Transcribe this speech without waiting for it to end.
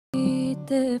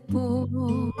te po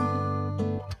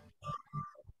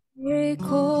e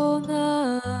kona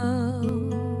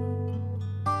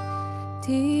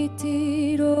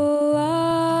titiro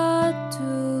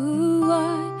atu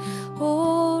ai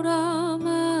ora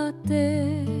mate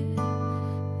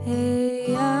e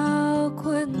au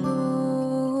koe no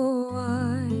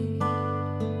ai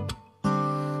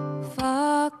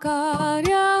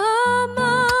whakaria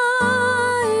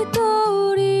mai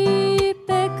tori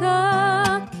peka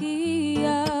ki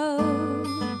au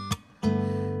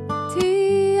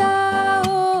tia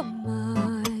o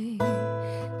mai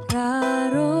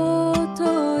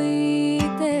raroto i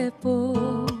te po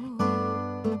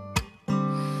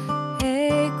e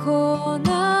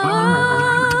kona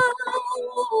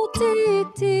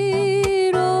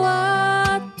titiro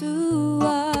atu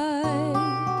ai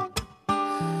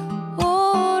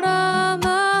ora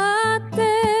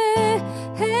mate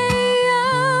hei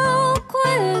au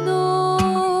koe no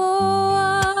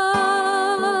ai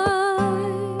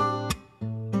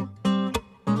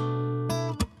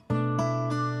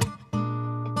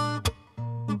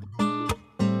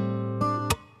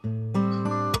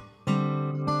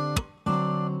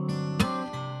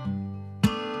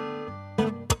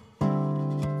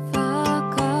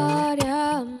whakaria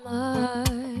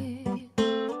mai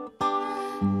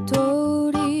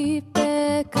tori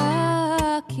peka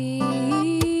ki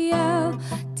au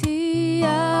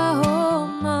tia o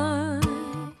mai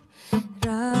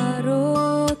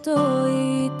raroto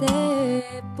i te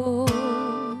po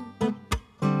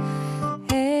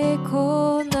e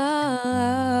kona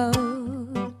au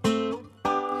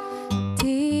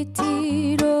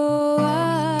titiro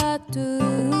atu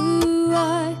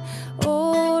ai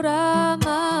ora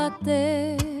mate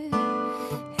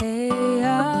hei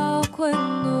au koe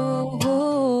no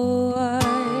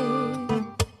ai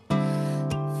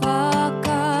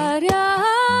whakaria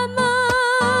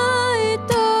mai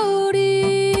tori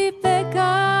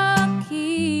peka ki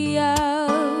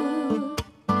au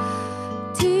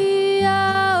tia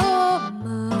o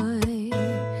mai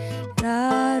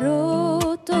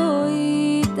raroto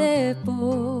i te po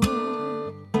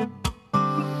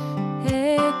e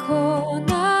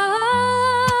kona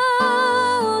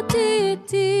o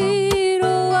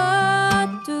titiro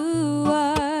atu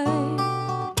ai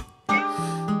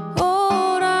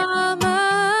ora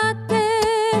mate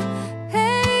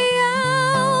hei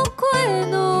au koe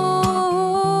no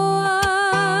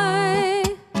ai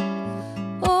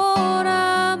ora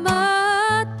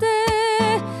mate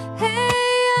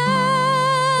hei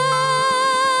au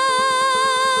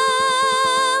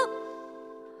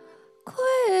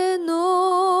koe no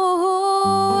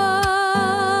ai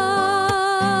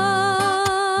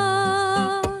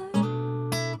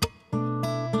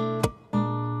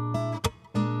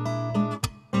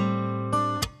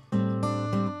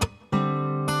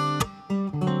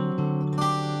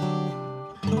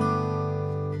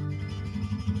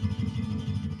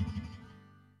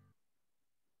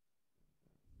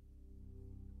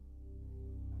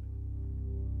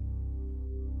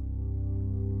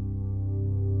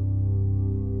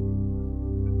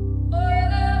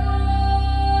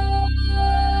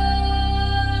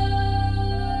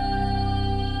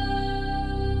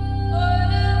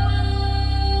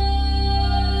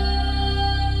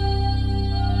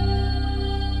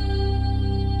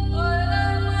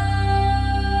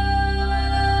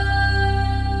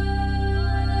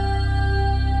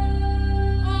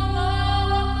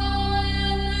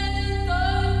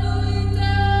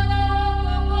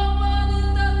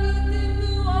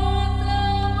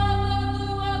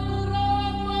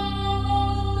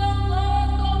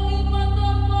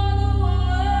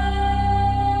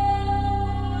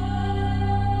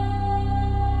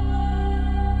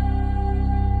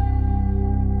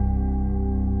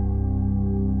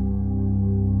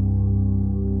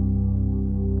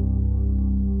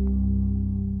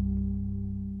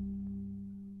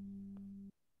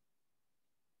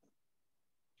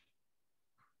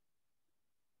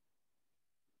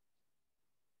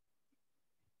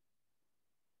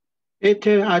E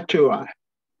te atua,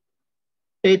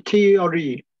 e ti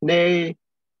ori nei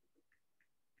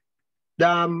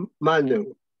da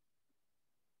manu,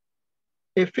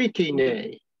 e whiti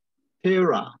nei te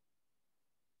ra,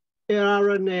 e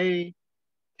ara nei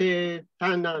te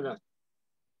tanana,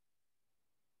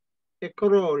 e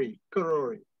korori,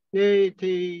 nei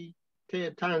te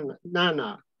tanana,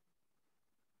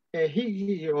 e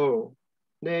hiki o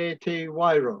nei te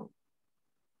wairo.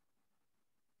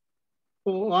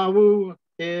 O awu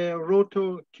e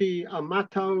roto ki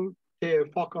amatau te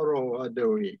whakaro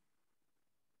adui.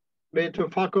 Me te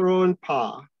whakaroan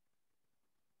pā.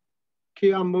 Ki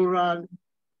amura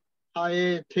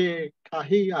ae te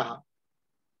kahia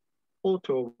o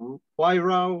tō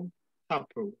wairau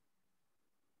tapu.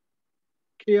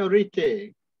 Kia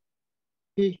rite,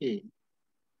 mihi,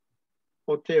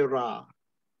 o te rā.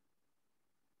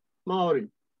 Māori,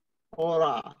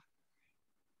 ora,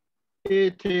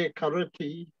 e te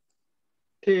kariti,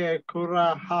 te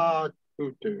kuraha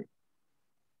tutu.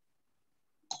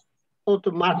 O te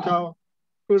matau,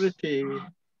 kuriti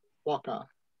waka.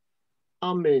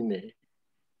 Amene.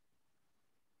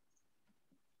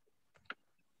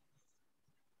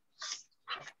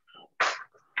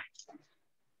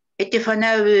 E te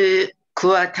whanau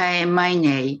kua tae mai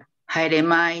nei, haere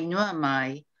mai, nua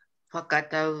mai,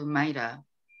 whakatau mai rā.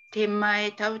 Te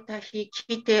mai tautahi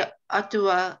ki te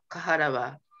atua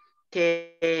kaharawa,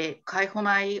 te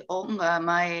kaihomai o ngā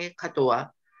mai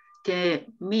katoa, te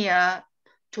mia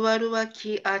tuarua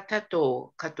ki a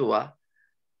tato katoa,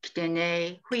 ki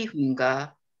tēnei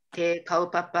huihunga, te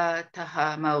kaupapa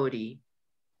Taha Māori.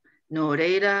 Nō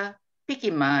reira,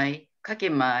 piki mai, kake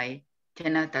mai,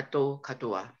 tēnā tato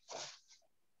katoa.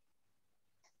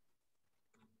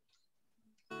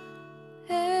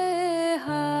 E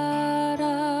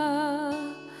hara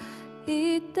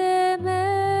I te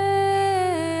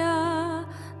mea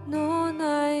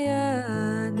nona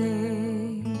ia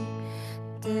nei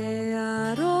Te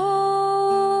aroha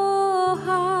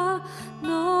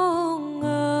no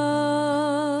ngā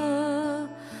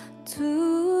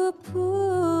tupuna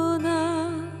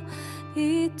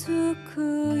I tuku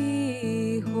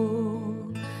iho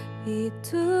I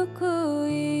tuku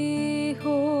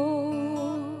iho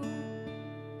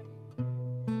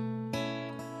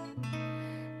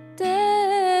Te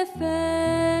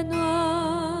whenua,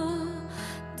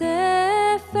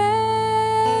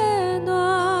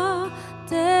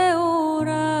 te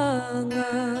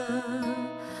oranga,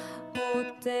 o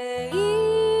te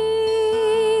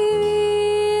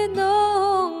inonga,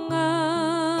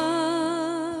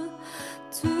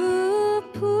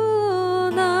 tupuna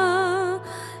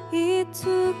I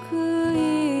tuku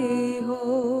iho,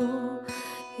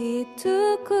 I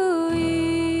tuku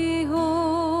iho.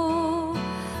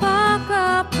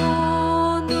 Whakapono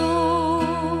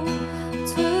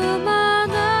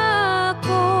tumanako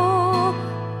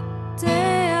te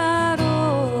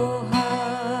aroha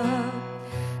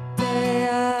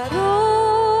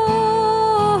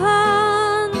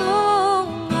no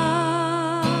ngā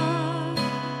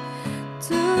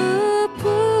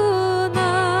tupuna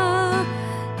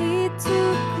I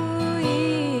tuku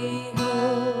iho,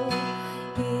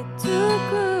 I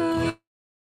tuku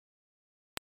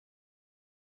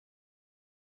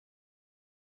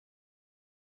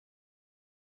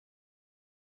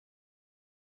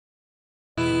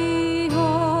iho,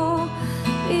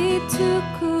 I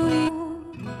tuku iho.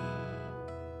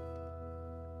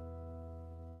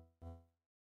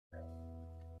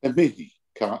 E mihi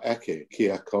ka eke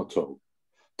kia koutou.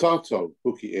 Tātou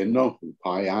huki e nohu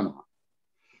pai ana.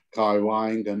 Kai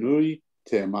wainga nui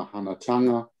te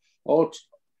mahanatanga o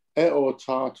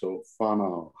tātou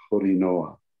whanau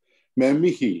horinoa. Me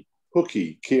mihi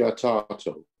huki kia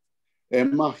tātou. E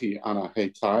mahi ana hei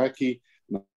taeki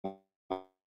na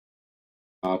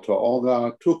to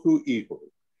oga tuku iho.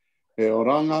 E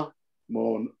oranga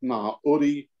mo nā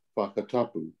uri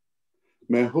whakatapu.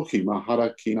 Me huki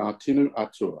mahara ki ngā tinu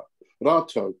atua,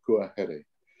 rātou kua here.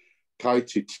 Kai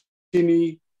te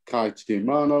tini, kai te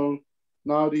mano,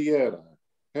 Ngāri era,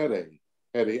 here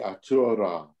atua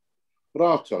rā.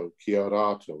 Rātou kia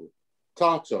rātou,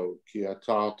 tātou kia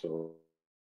tātou.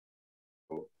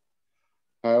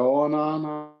 Hei ona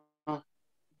ana.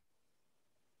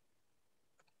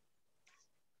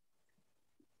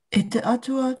 E te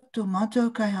atua tō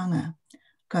mātou kaihanga,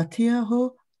 ka tia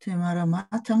ho te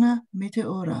maramatanga me te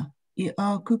ora I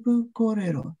ao kupu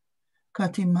kōrero. Ka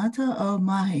te mata au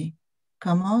mahi,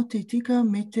 ka mau te tika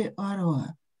me te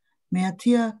aroa. Mea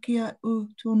tia kia u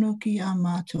tonu ki a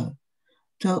mātou.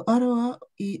 Tau aroa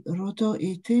I roto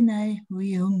I tēnei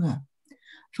huiunga.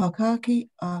 Whakaaki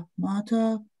a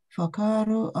mātou,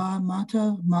 whakaaro a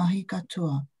mātou mahi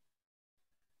katoa.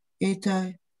 E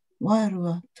tau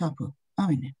wairua tapu.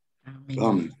 Amene.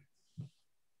 Amen.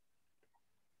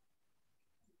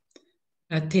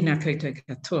 Tēnā koutou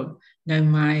katoa, nau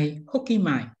mai hoki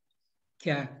mai,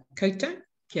 kia koutou,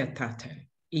 kia tātou,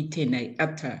 I tēnei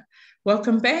ata.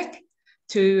 Welcome back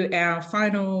to our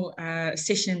final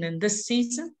session in this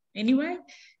season, anyway,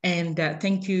 and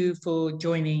thank you for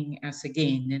joining us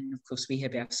again. And of course, we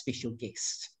have our special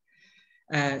guest.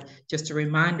 Just a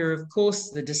reminder, of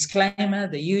course, the disclaimer,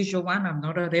 the usual one, I'm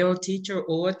not a reo teacher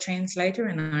or a translator,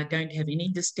 and I don't have any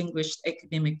distinguished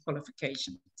academic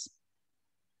qualifications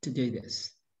to do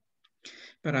this.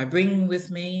 But I bring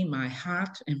with me my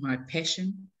heart and my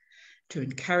passion to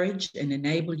encourage and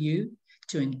enable you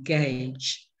to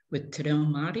engage with Te Reo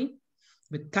Māori,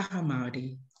 with Taha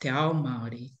Māori, Te Ao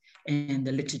Māori, and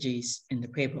the liturgies in the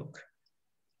prayer book.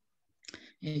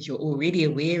 As you're already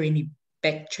aware, any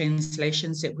back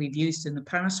translations that we've used in the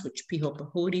past, which Piho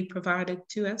Pahori provided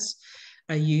to us,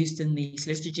 are used in these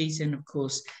liturgies, and of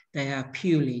course they are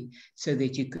purely so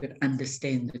that you could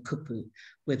understand the kupu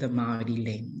with a Māori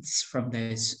lens from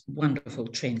those wonderful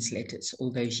translators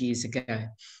all those years ago.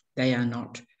 They are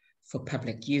not for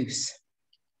public use.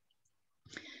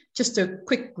 Just a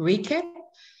quick recap.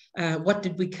 What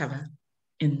did we cover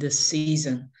in this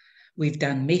season? We've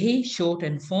done mihi, short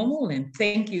and formal, and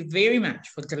thank you very much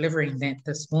for delivering that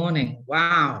this morning.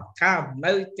 Wow, ka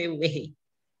mau te wehi.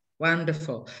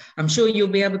 Wonderful. I'm sure you'll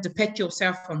be able to pat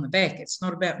yourself on the back. It's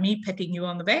not about me patting you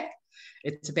on the back.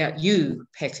 It's about you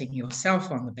patting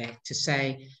yourself on the back to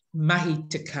say, mahi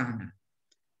te kāna.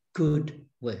 Good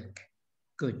work.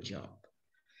 Good job.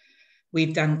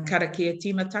 We've done karakia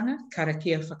timatanga,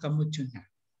 karakia whakamutuna.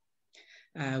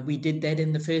 We did that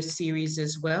in the first series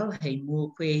as well. Hei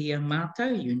mua koe ia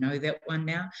mātou, you know that one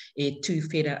now. E tū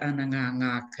whera ana ngā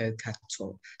ngākau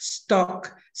katoa.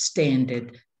 Stock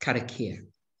standard karakia.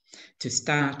 To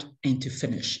start and to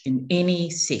finish in any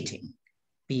setting,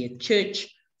 be it church,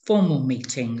 formal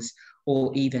meetings,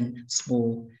 or even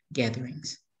small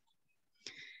gatherings.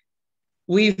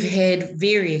 We've had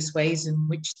various ways in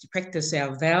which to practice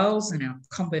our vows and our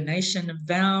combination of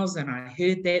vows, and I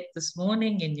heard that this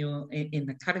morning in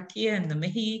the karakia and the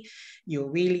mihi. You're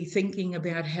really thinking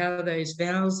about how those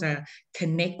vows are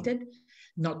connected,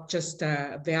 not just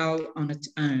a vow on its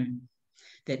own,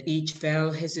 that each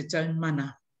vow has its own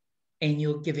mana, and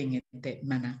you're giving it that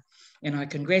mana. And I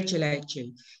congratulate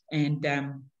you, and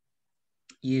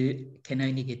you can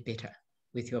only get better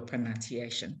with your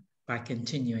pronunciation by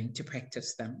continuing to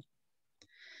practice them.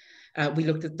 We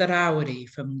looked at the Rawiri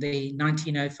from the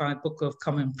 1905 Book of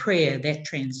Common Prayer, that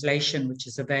translation which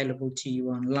is available to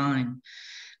you online.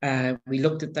 We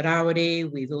looked at the Rawiri.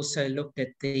 We've also looked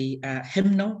at the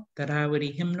hymnal, the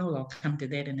Rawiri hymnal. I'll come to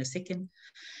that in a second.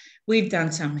 We've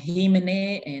done some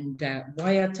himene and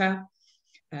waiata,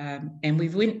 and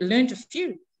we've learned a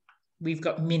few. We've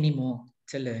got many more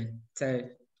to learn. So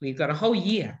we've got a whole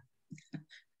year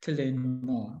to learn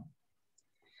more.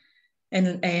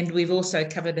 And we've also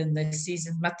covered in this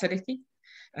season matariki,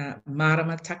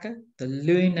 maramataka, the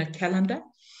lunar calendar.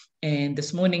 And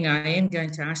this morning I am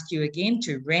going to ask you again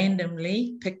to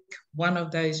randomly pick one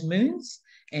of those moons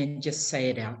and just say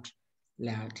it out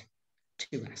loud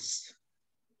to us.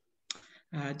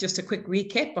 Just a quick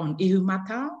recap on Ihu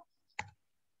Mata.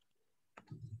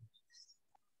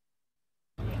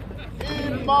 Ki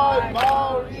mai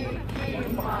Māori, ki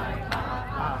mai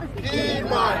ki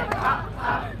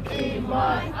mai ki mai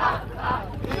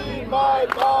ki mai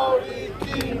Māori,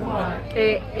 ki mai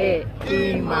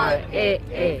ki mai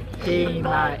ki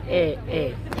mai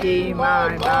ki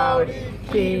mai Māori,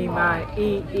 ki mai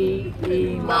ki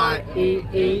mai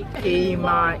ki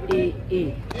mai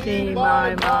ki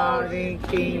mai Māori,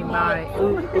 ki mai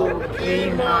ki mai ki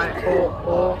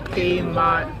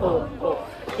mai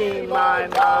ki mai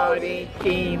Māori,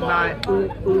 ki mai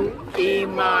ki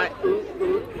mai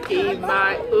ki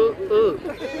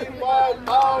mai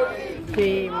Māori,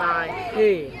 ki mai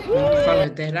ki. And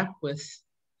followed that up with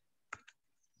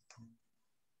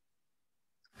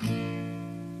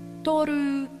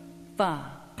Toru wā,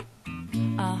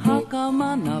 a haka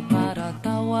mana para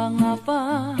tawanga wā,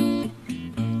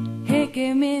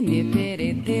 heke mene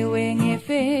pere te wenge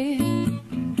whe,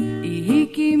 I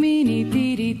hiki mini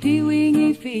piri te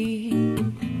wingi whi,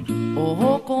 o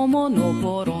hoko mono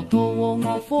poro tō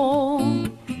wonga whō,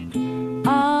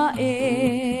 a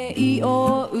I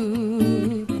o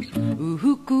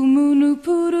uhuku munu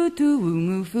puru tu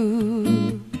ungufu,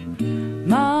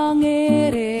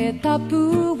 mangere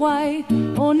tapu wai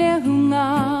o ne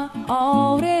hunga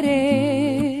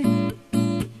aorere,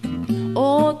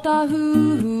 o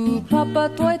tahu papa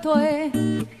toi toi,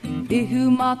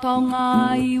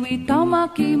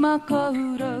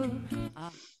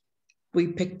 we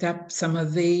picked up some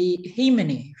of the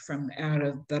himene from out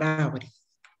of the Rawiri,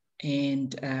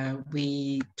 and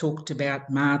we talked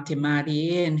about Mā Te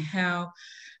Māori and how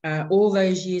all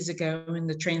those years ago in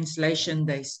the translation,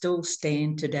 they still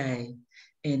stand today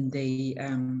in the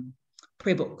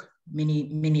prayer book.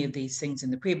 Many of these things in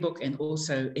the prayer book, and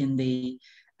also in the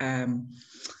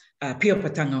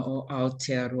Piopatanga or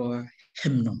Aotearoa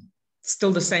hymnal.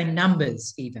 Still the same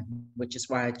numbers even, which is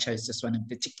why I chose this one in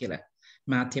particular.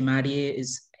 Mā Te Māori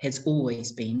has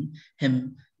always been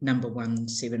hymn number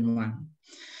 171.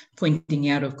 pointing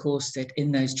out, of course, that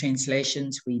in those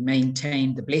translations, we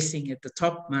maintain the blessing at the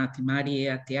top, Mā te Māori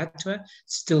a te atua,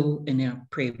 still in our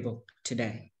prayer book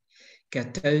today. Kia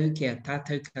tau, kia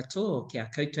tātou katoa, kia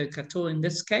koutou katoa in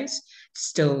this case,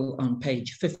 still on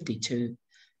page 52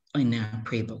 in our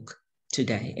prayer book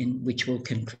today, and which will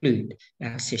conclude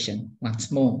our session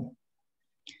once more.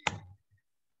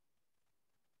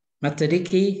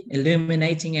 Matariki,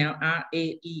 illuminating our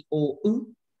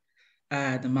A-E-I-O-U,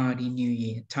 the Māori New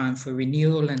Year. Time for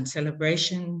renewal and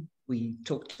celebration. We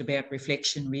talked about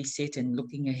reflection, reset, and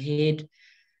looking ahead,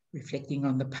 reflecting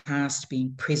on the past,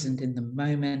 being present in the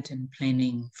moment, and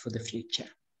planning for the future.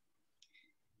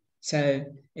 So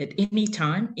at any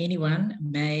time, anyone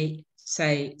may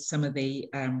say some of the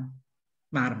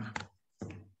marama.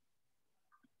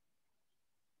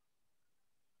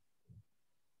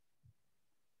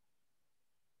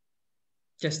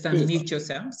 Just unmute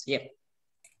yourselves. Yep.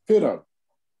 Whira.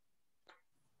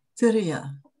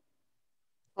 Tiria.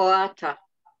 Waiata.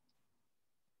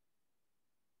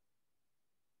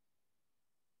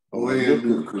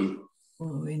 Oenuku.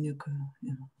 Oenuku.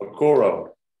 Yeah.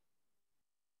 Okoro.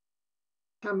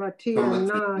 Tamatia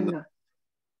nana.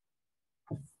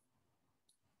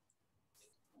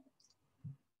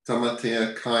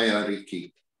 Tamatea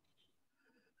kaiariki.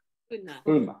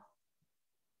 Una.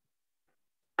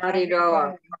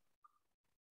 Ariroa.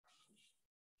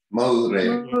 Maure.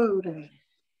 Maure.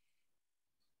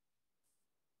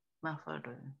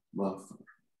 Mawharu. Mafu.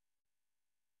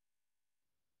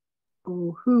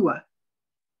 Ohua.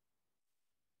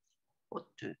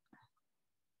 Otu.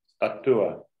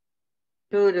 Atua.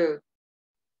 Turu.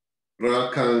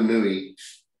 Rakau nui.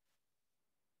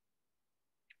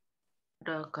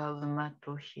 Rakau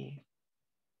matohi.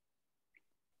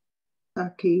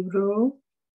 Akiro.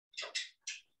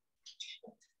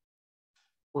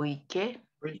 Oike.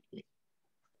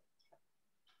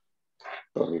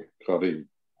 Kari.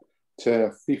 Te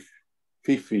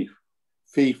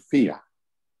fifia.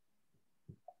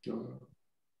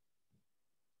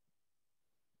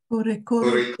 Kore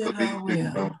kore te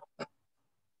rawea.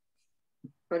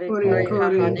 Kore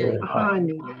kore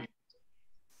hani.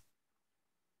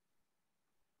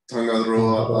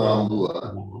 Tangaroa a mua.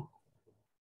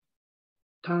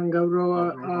 Tangaroa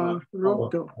a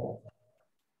roto.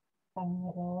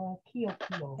 Tangaroa kio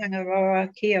kio. Tangaroa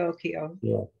kio kio.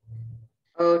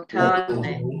 O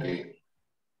tāne.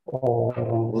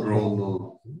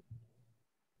 Oromo.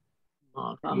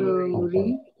 Maori.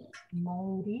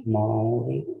 Māori.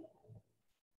 Māori.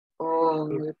 O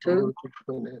mutu.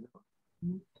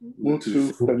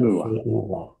 Mutu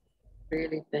whenua.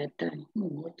 Really bad day.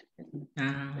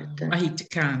 Mahi te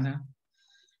kāna.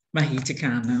 Mahi te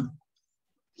kāna.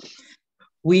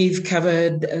 We've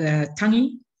covered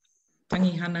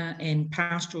tangihana and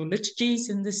pastoral liturgies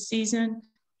in this season.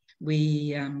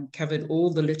 We covered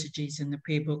all the liturgies in the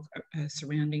prayer book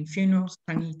surrounding funerals,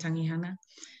 tangihana,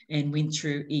 and went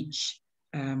through each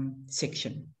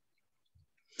section.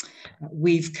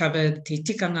 We've covered te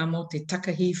tikanga mo te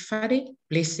takahi whare,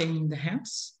 blessing the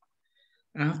house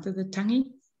after the tangi,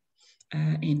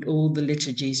 and all the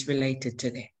liturgies related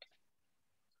to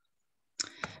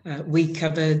that. We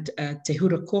covered te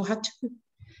hura kohatu,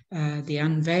 the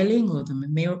unveiling or the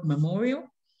memorial,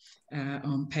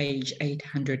 on page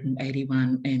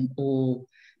 881, and all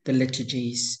the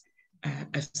liturgies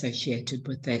associated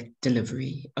with that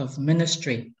delivery of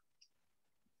ministry.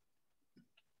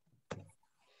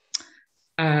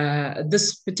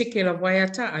 This particular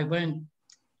waiata, I won't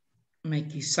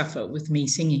make you suffer with me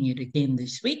singing it again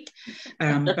this week,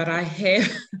 but I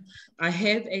have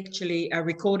actually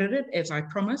recorded it as I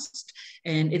promised,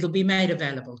 and it'll be made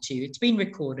available to you. It's been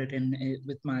recorded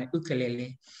with my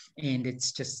ukulele, and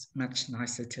it's just much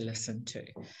nicer to listen to.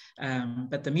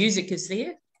 But the music is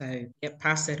there, so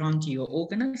pass that on to your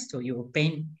organist or your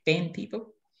band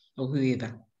people or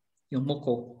whoever, your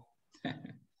moko,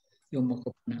 your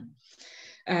moko.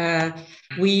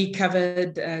 We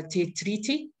covered Te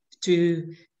Tiriti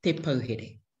to Te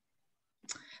Pauhere.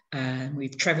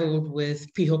 We've travelled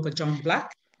with Pihopa John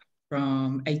Black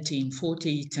from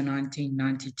 1840 to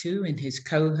 1992 in his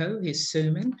koho, his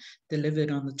sermon, delivered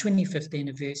on the 25th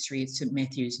anniversary of St.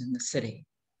 Matthew's in the city.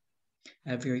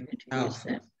 A very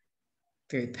powerful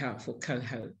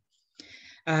koho.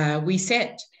 We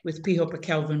sat with Pihopa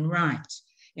Calvin Wright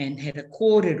and had a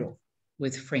kōrero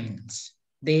with friends,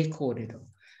 their kōrero,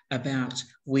 about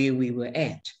where we were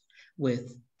at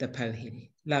with the pauhere.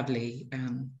 Lovely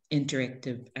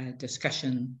interactive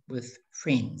discussion with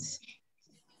friends.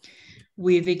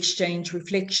 We've exchanged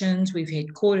reflections, we've had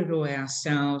kōrero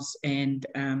ourselves, and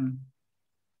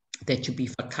that should be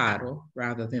whakaaro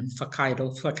rather than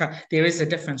whakairo. There is a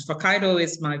difference. Whakairo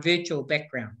is my virtual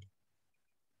background,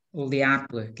 all the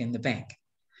artwork in the back.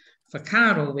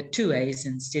 Whakaaro with 2 A's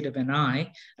instead of an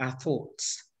I are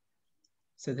thoughts.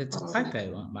 So that's a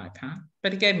typo on my part,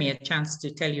 but it gave me a chance to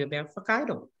tell you about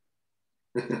whakairo.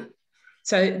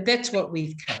 So that's what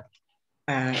we've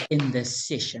covered in this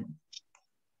session.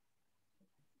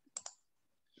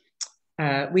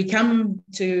 We come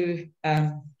to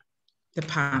the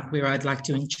part where I'd like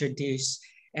to introduce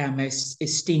our most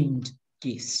esteemed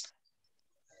guest.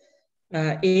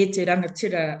 E te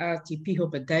rangatira a te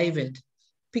Pihopa David,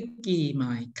 piki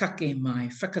mai, kake mai,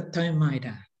 whakatau mai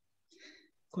rā.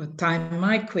 Ko tai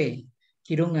mai koe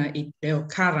ki runga I reo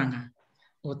karanga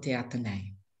o te ata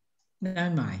nei. Nau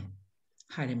mai,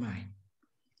 haere mai.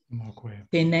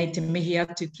 Tēnei te mihi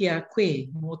atu ki a koe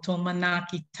mō tō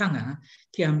manaakitanga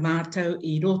ki a mātou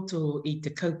I roto I te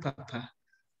kaupapa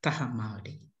Taha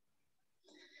Māori.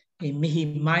 He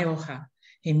mihi mai oha,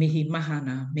 he mihi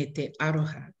mahana me te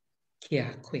aroha ki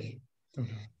a koe.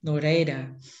 Nō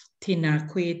reira, tēnā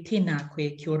koe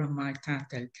ki ora mai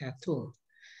tātou katoa.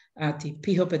 Te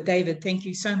Pihopa David, thank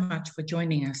you so much for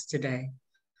joining us today.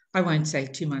 I won't say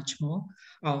too much more.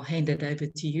 I'll hand it over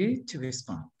to you to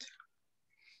respond.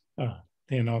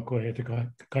 Tēnā koe he te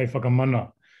kai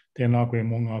whakamana. Tēnā koe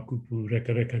mō ngā kupu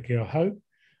reka reka kia hau.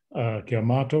 Kia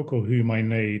mātou ko hu mai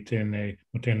nei tēnei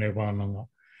mo tēnei wānanga.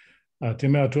 Te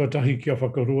mea tuatahi kia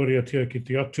whakaruaria tia ki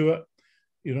te atua.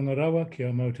 I runga rawa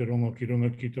kia mau te rongo ki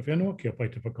runga ki te whenua, kia pai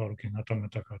te whakaaro ki ngā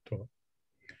tangata katoa.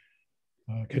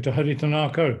 Kei te hari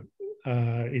tanākau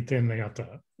I tēnei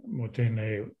ata, mo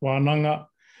tēnei wānanga,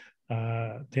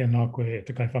 tēnā koe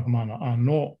te kai whakamana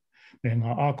anō, me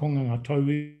ngā ākonga, ngā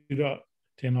tauira,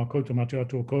 tēnā koutou mate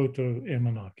atua koutou e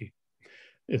manaki.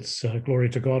 It's glory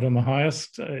to God in the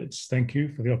highest. It's thank you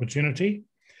for the opportunity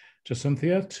to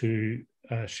Cynthia to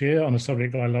share on a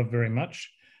subject that I love very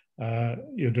much.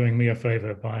 You're doing me a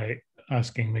favour by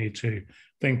asking me to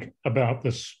think about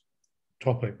this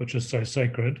topic, which is so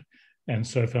sacred and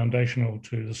so foundational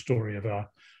to the story of our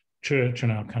church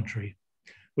and our country,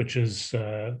 which is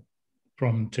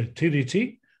from Te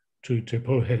Tiriti to Te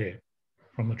Pohere,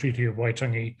 from the Treaty of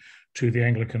Waitangi to the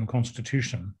Anglican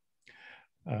Constitution.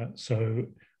 So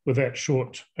with that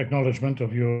short acknowledgement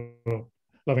of your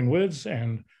loving words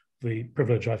and the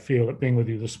privilege I feel at being with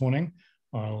you this morning,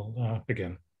 I'll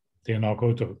begin. Tēnā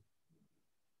koutou.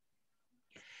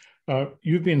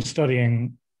 You've been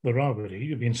studying the Rawiri,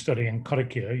 you've been studying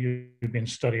Karakia, you've been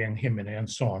studying Himene and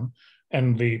so on,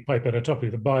 and the Paiperatapu,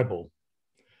 the Bible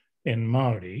in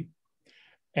Māori,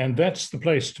 and that's the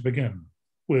place to begin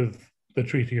with the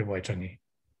Treaty of Waitangi.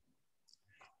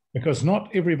 Because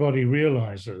not everybody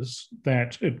realizes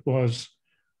that it was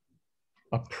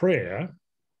a prayer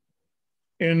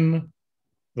in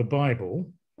the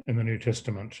Bible, in the New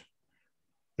Testament,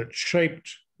 that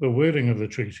shaped the wording of the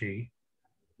treaty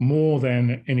more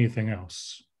than anything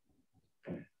else.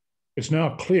 It's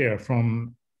now clear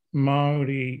from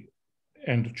Māori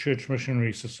and Church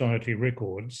Missionary Society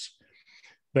records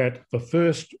that the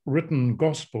first written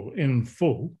gospel in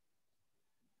full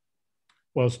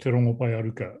was Te Rongo Pai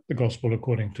Aruka, the gospel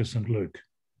according to St. Luke.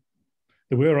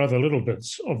 There were other little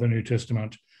bits of the New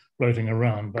Testament floating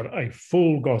around, but a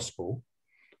full gospel,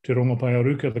 Te Rongo Pai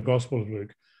Aruka, the Gospel of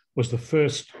Luke, was the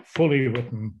first fully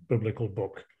written biblical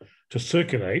book to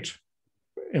circulate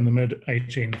in the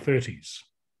mid-1830s,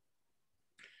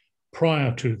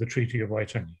 prior to the Treaty of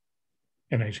Waitangi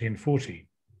in 1840.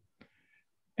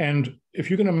 And if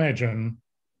you can imagine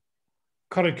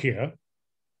Karakia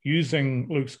using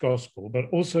Luke's Gospel, but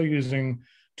also using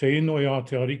Te Inoi a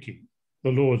Te Ariki,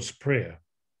 the Lord's Prayer.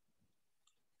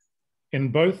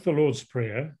 In both the Lord's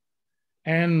Prayer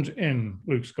and in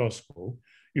Luke's Gospel,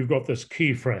 you've got this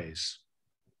key phrase,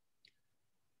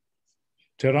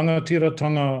 Te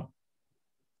rangatiratanga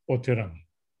o te rangi,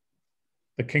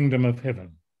 the kingdom of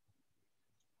heaven.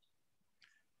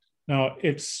 Now,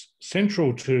 it's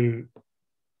central to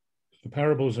the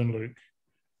parables in Luke.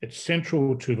 It's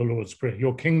central to the Lord's Prayer.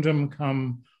 Your kingdom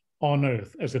come on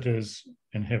earth as it is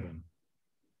in heaven.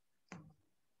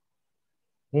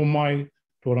 O mai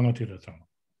tō rangatiratanga.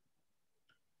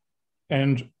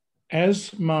 And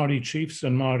as Māori chiefs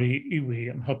and Māori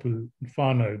iwi and hapu and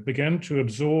whānau began to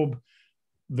absorb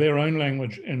their own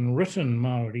language in written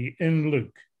Māori in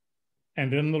Luke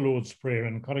and in the Lord's Prayer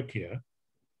in Karakia,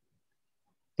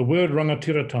 the word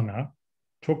rangatiratanga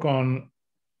took on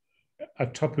a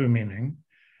tapu meaning.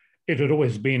 It had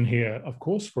always been here, of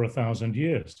course, for 1,000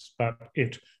 years, but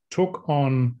it took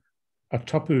on a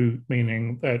tapu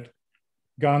meaning that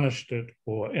garnished it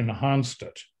or enhanced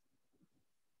it.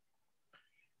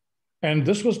 And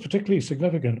this was particularly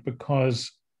significant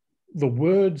because the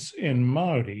words in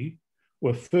Māori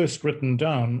were first written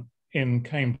down in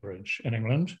Cambridge in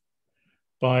England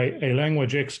by a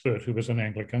language expert who was an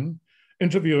Anglican,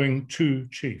 interviewing two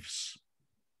chiefs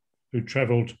who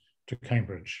travelled to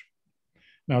Cambridge.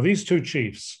 Now, these two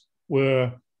chiefs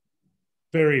were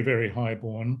very, very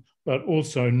highborn, but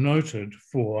also noted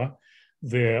for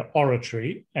their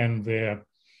oratory and their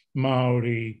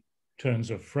Māori turns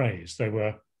of phrase. They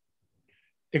were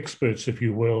experts, if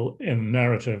you will, in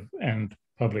narrative and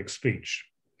public speech.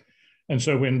 And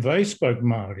so when they spoke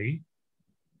Māori,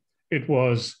 it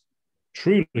was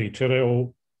truly te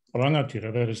reo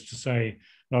rangatira, that is to say,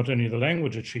 not only the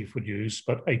language a chief would use,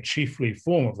 but a chiefly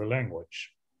form of the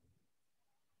language.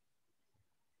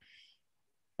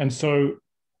 And so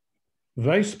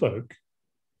they spoke,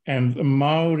 and the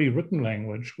Māori written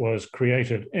language was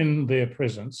created in their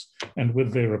presence and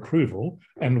with their approval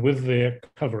and with their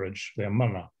coverage, their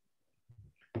mana.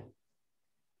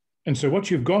 And so what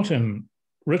you've got in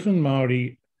written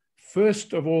Māori,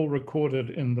 first of all recorded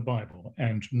in the Bible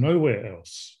and nowhere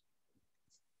else,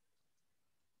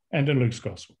 and in Luke's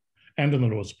Gospel and in the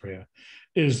Lord's Prayer,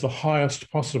 is the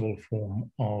highest possible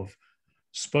form of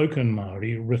spoken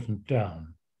Māori written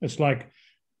down. It's like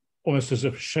almost as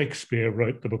if Shakespeare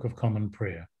wrote the Book of Common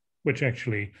Prayer, which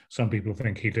actually some people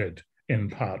think he did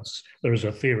in parts. There is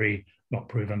a theory, not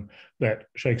proven, that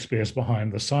Shakespeare's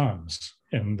behind the Psalms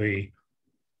in the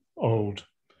old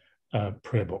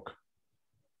prayer book.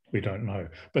 We don't know.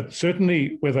 But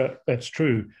certainly whether that's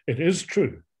true, it is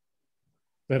true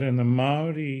that in the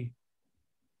Māori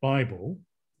Bible,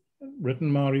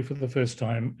 written Māori for the first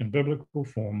time in biblical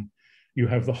form, you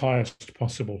have the highest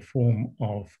possible form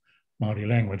of Māori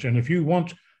language. And if you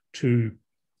want to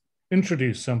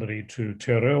introduce somebody to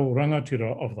te reo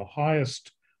rangatira of the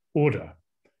highest order,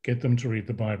 get them to read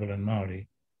the Bible in Māori.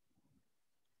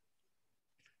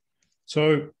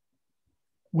 So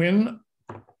when,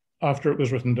 after it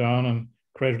was written down and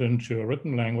created into a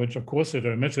written language, of course it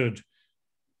omitted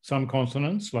some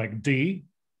consonants like D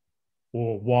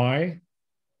or Y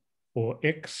or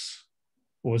X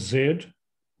or Z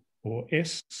or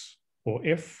S or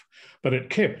F, but it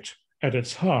kept at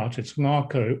its heart, its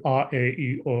ngākau, a,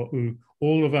 e, I, o, u,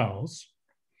 all the vowels,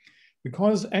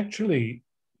 because actually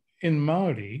in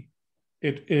Māori,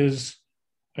 it is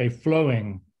a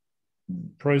flowing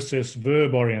process,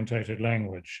 verb-orientated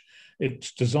language.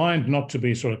 It's designed not to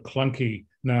be sort of clunky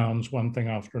nouns, one thing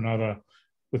after another,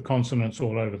 with consonants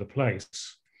all over the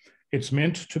place. It's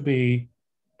meant to be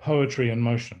poetry in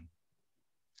motion.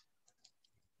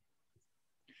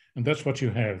 And that's what you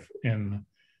have in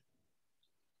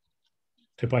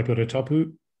Te Paipure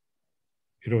Tapu,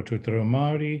 I roto te reo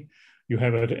Māori, you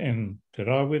have it in Te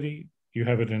Rawiri, you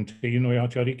have it in Te Inoi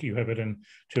Atiariki, you have it in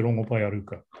Te Rongopai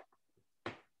Aruka.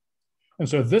 And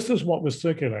so this is what was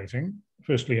circulating,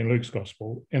 firstly in Luke's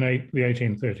Gospel, in the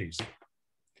 1830s.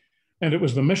 And it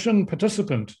was the mission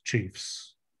participant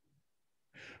chiefs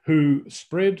who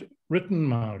spread written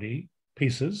Māori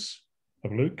pieces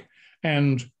of Luke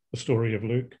and the story of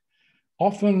Luke,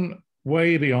 often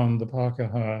way beyond the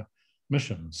Pākehā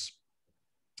missions.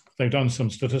 They've done some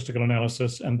statistical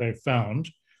analysis and they've found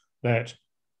that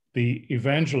the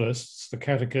evangelists, the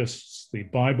catechists, the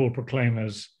Bible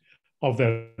proclaimers of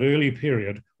that early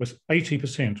period was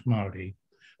 80% Māori,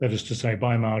 that is to say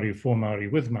by Māori, for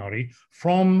Māori, with Māori,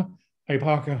 from a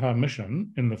Pākehā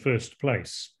mission in the first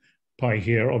place. Pai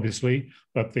here, obviously,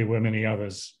 but there were many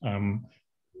others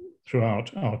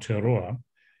throughout Aotearoa.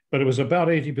 But it was about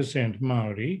 80%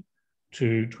 Māori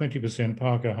to 20%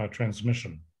 Pākehā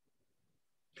transmission.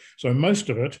 So most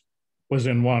of it was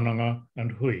in Wānanga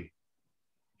and Hui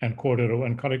and Kōrero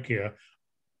and Karakia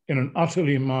in an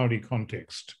utterly Māori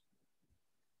context.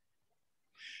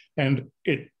 And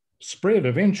it spread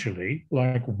eventually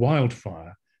like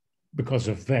wildfire because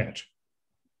of that.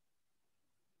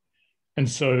 And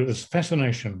so this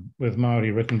fascination with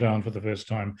Māori written down for the first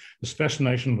time, this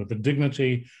fascination with the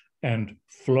dignity and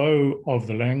flow of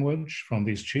the language from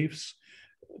these chiefs,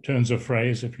 turns of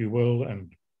phrase, if you will,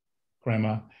 and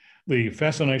grammar, the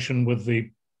fascination with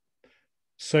the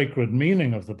sacred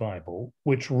meaning of the Bible,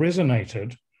 which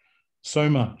resonated so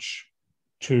much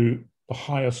to the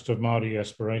highest of Māori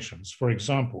aspirations. For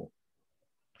example,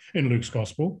 in Luke's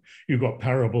Gospel, you've got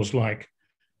parables like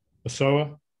the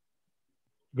sower,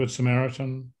 the Good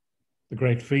Samaritan, the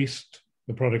Great Feast,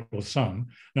 the Prodigal Son.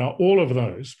 Now, all of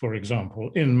those, for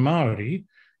example, in Māori,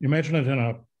 imagine it in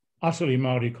an utterly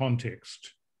Māori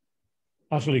context,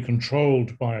 utterly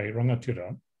controlled by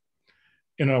rangatira,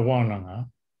 in a wānanga,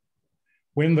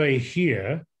 when they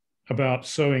hear about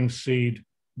sowing seed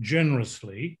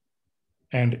generously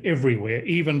and everywhere,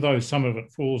 even though some of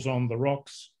it falls on the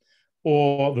rocks,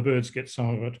 or the birds get some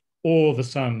of it, or the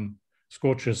sun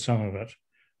scorches some of it,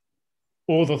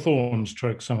 or the thorns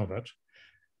choke some of it.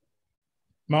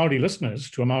 Māori listeners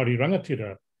to a Māori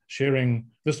rangatira sharing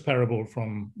this parable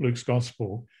from Luke's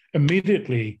Gospel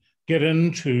immediately get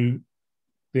into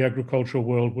the agricultural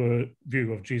world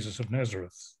view of Jesus of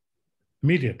Nazareth.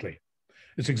 Immediately.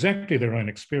 It's exactly their own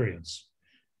experience,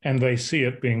 and they see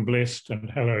it being blessed and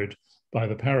hallowed by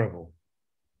the parable.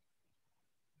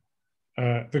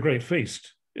 The Great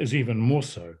Feast is even more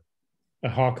so. A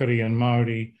hākari in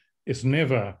Māori is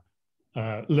never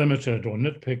limited or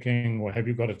nitpicking or have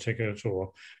you got a ticket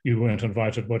or you weren't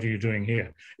invited, what are you doing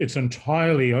here? It's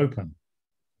entirely open.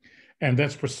 And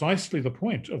that's precisely the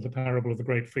point of the parable of the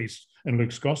Great Feast in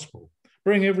Luke's Gospel.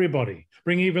 Bring everybody,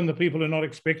 bring even the people who are not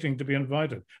expecting to be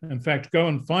invited. In fact, go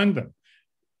and find them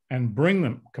and bring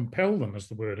them, compel them is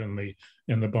the word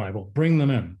in the Bible, bring them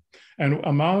in. And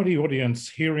a Māori audience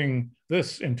hearing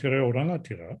this in Te Reo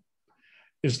Rangatira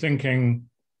is thinking,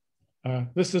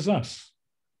 this is us.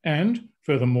 And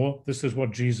furthermore, this is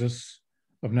what Jesus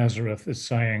of Nazareth is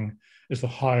saying is the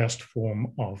highest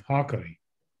form of hākari.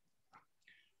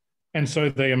 And so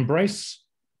they embrace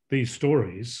these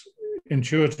stories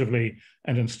intuitively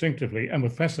and instinctively and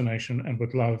with fascination and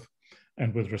with love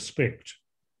and with respect.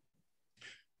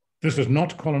 This is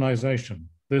not colonization.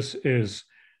 This is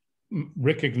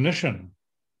recognition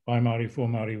by Māori for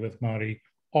Māori with Māori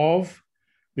of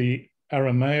the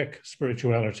Aramaic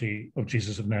spirituality of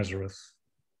Jesus of Nazareth.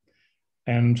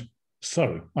 And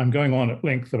so I'm going on at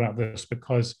length about this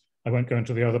because I won't go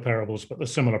into the other parables, but the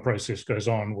similar process goes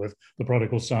on with the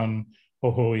prodigal son,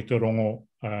 Hoho i te rongo,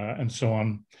 and so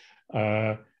on.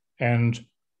 And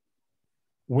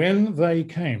when they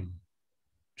came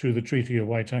to the Treaty of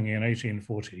Waitangi in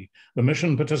 1840, the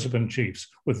mission participant chiefs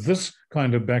with this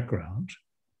kind of background,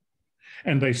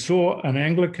 and they saw an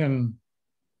Anglican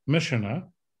missioner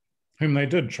whom they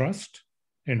did trust,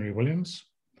 Henry Williams,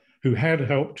 who had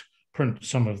helped print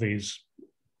some of these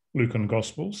Lucan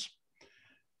Gospels.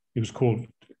 He was called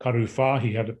Karuwha.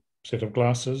 He had a set of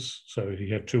glasses, so he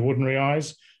had two ordinary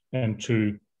eyes and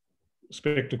two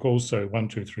spectacles, so 1,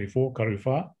 2, 3, 4,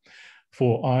 Karuwha,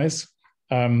 4 eyes.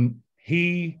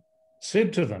 He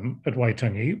said to them at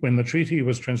Waitangi, when the treaty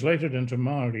was translated into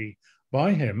Māori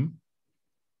by him,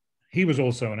 he was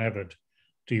also an avid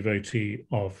devotee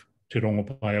of Te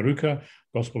Rongo Paiaruka,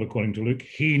 Gospel according to Luke.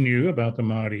 He knew about the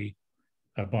Māori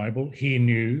Bible. He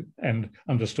knew and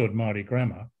understood Māori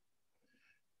grammar.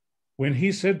 When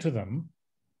he said to them,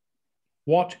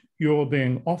 what you're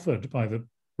being offered by the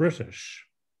British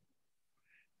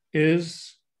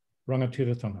is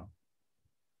rangatiratanga.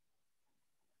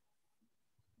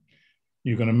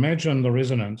 You can imagine the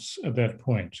resonance at that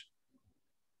point.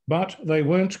 But they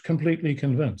weren't completely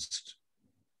convinced,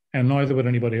 and neither would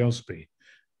anybody else be.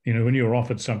 You know, when you're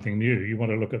offered something new, you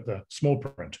want to look at the small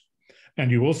print. And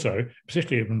you also,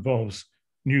 particularly if it involves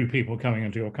new people coming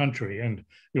into your country and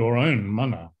your own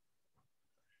mana,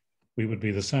 we would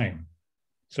be the same.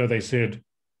 So they said,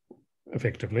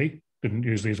 effectively, didn't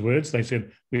use these words, they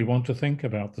said, we want to think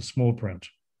about the small print.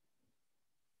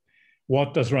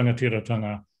 What does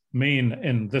rangatiratanga mean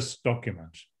in this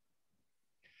document?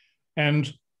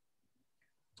 And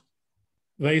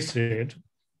they said,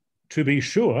 to be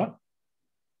sure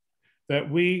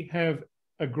that we have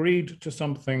agreed to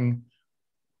something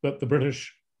that the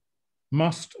British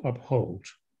must uphold.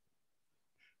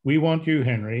 We want you,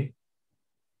 Henry,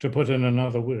 to put in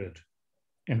another word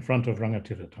in front of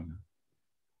rangatiratanga.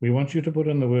 We want you to put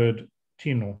in the word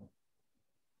tino,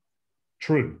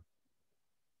 true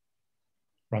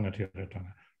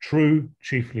rangatiratanga, true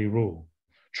chiefly rule,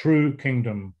 true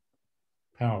kingdom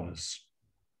powers.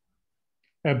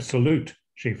 Absolute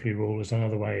chiefly rule is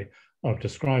another way of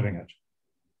describing it.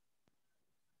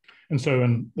 And so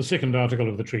in the second article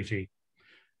of the treaty,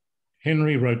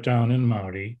 Henry wrote down in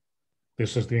Māori,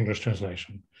 this is the English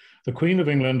translation, the Queen of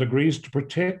England agrees to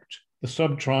protect the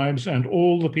sub-tribes and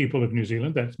all the people of New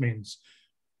Zealand, that means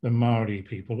the Māori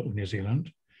people of New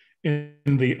Zealand, in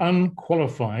the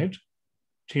unqualified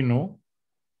tino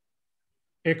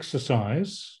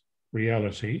exercise,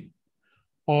 reality,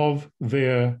 of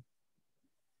their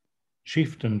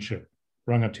chieftainship,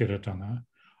 rangatiratanga,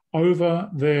 over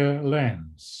their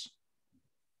lands,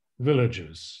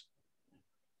 villages,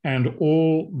 and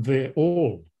all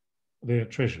their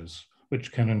treasures,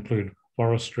 which can include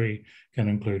forestry, can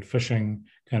include fishing,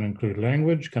 can include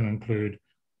language, can include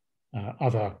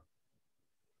other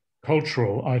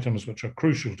cultural items which are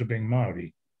crucial to being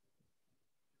Māori.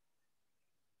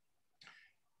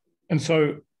 And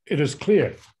so it is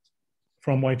clear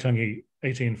from Waitangi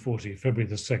 1840, February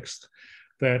the 6th,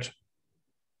 that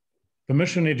the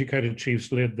mission-educated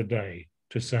chiefs led the day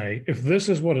to say, if this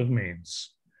is what it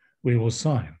means, we will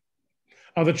sign.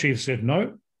 Other chiefs said,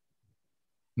 no,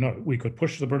 we could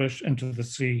push the British into the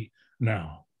sea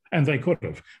now. And they could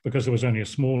have, because there was only a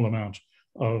small amount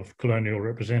of colonial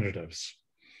representatives,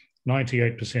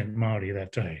 98% Māori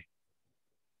that day.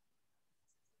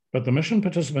 But the mission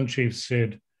participant chiefs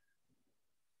said,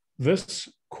 this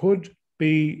could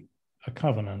be a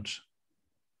covenant,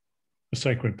 a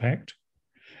sacred pact.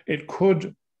 It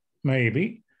could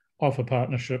maybe offer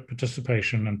partnership,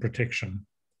 participation, and protection.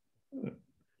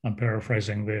 I'm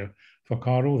paraphrasing their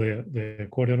whakaaro, their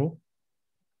kōrero.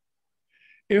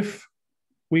 If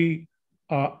we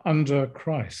are under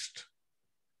Christ,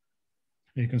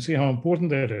 you can see how important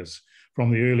that is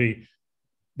from the early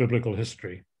biblical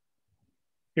history.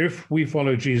 If we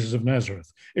follow Jesus of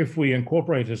Nazareth, if we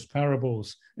incorporate his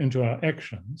parables into our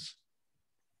actions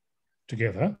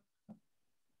together,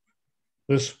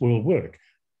 this will work.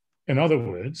 In other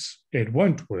words, it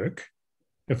won't work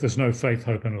if there's no faith,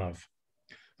 hope, and love.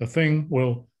 The thing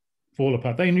will fall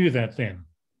apart. They knew that then.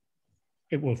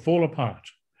 It will fall apart.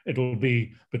 It will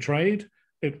be betrayed.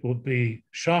 It will be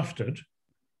shafted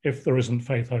if there isn't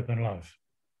faith, hope, and love.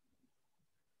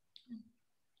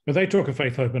 But they took a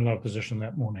faith, hope, and love position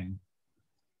that morning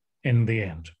in the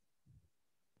end.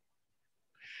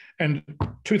 And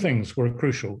two things were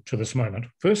crucial to this moment.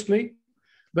 Firstly,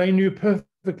 they knew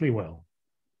perfectly well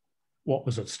what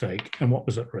was at stake and what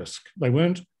was at risk. They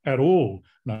weren't at all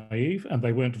naive, and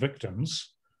they weren't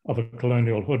victims of a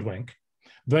colonial hoodwink.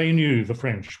 They knew the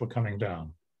French were coming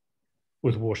down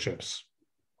with warships.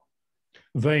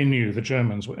 They knew the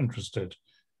Germans were interested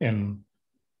in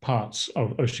parts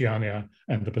of Oceania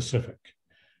and the Pacific.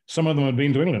 Some of them had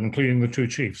been to England, including the two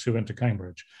chiefs who went to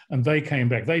Cambridge, and they came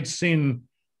back. They'd seen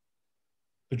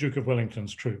the Duke of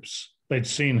Wellington's troops. They'd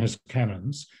seen his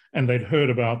cannons, and they'd heard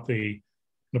about the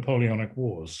Napoleonic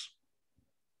Wars.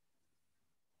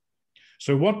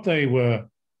 So what they were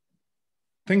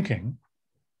thinking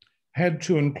had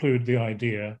to include the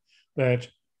idea that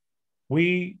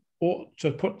we ought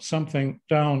to put something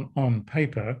down on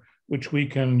paper which we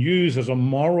can use as a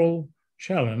moral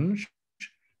challenge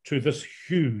to this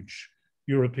huge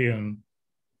European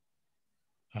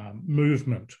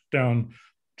movement down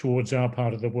towards our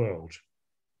part of the world.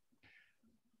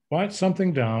 Write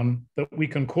something down that we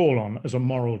can call on as a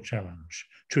moral challenge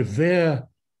to their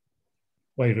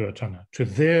wairuatanga, to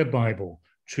their Bible,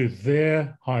 to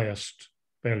their highest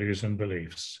values and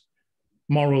beliefs.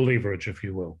 Moral leverage, if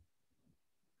you will.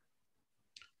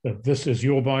 That this is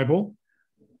your Bible,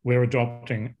 we're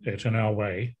adopting it in our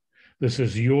way. This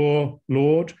is your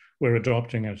Lord, we're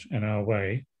adopting it in our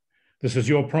way. This is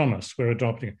your promise, we're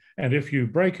adopting it. And if you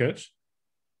break it,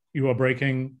 you are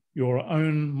breaking your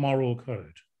own moral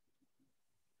code.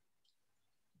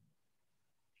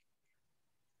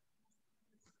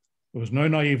 There was no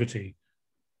naivety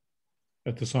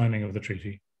at the signing of the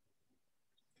treaty.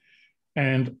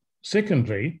 And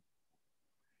secondly,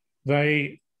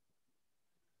 they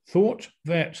thought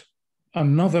that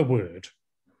another word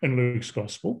in Luke's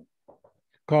gospel,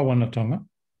 kawanatanga,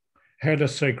 had a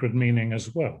sacred meaning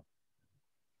as well.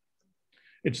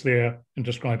 It's there in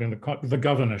describing the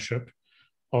governorship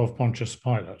of Pontius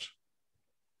Pilate.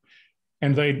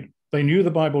 And they knew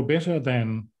the Bible better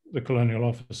than the colonial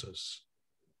officers.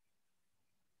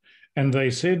 And they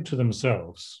said to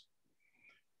themselves,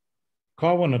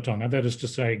 kawanatanga, that is to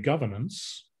say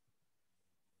governance,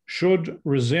 should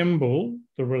resemble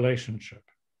the relationship.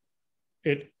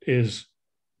 It is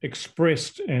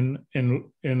expressed in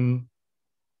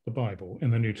the Bible,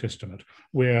 in the New Testament,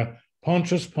 where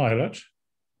Pontius Pilate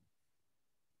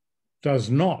does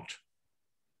not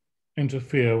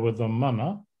interfere with the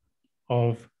mana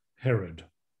of Herod.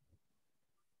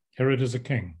 Herod is a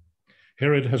king.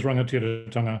 Herod has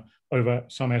rangatiratanga over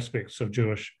some aspects of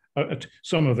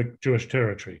some of the Jewish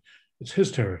territory. It's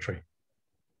his territory.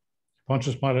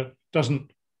 Pontius Pilate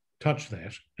doesn't touch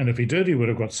that, and if he did, he would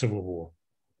have got civil war.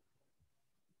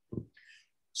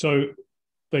 So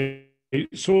they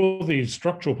saw these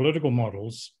structural political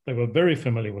models. They were very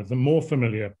familiar with them, more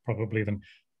familiar probably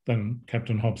than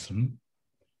Captain Hobson,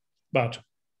 but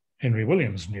Henry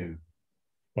Williams knew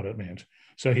what it meant.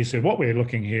 So he said, what we're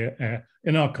looking here at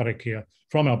in our Karakia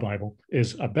from our Bible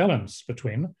is a balance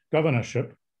between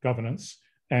governorship, governance,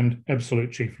 and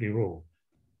absolute chiefly rule.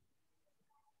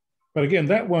 But again,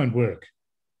 that won't work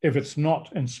if it's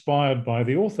not inspired by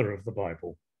the author of the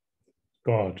Bible,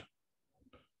 God,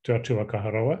 Te Atua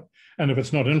Kaharoa, and if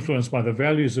it's not influenced by the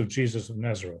values of Jesus of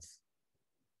Nazareth.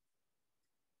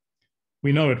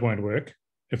 We know it won't work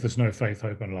if there's no faith,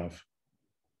 hope, and love.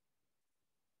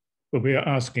 but we are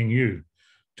asking you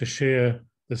to share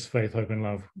this faith, hope, and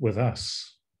love with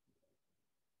us.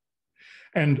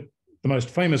 And the most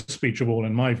famous speech of all,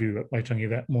 in my view, at Waitangi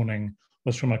that morning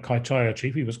was from a Kaitaia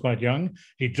chief. He was quite young.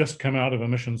 He'd just come out of a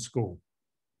mission school.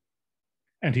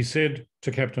 And he said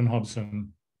to Captain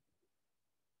Hobson,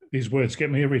 these words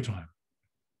get me every time.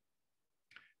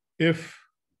 If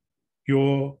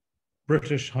your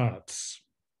British hearts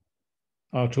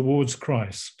are towards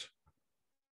Christ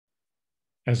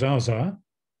as ours are,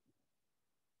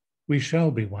 we shall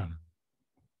be one.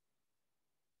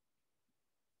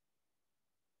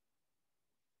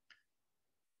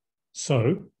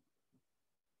 So,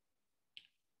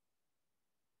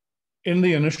 in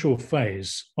the initial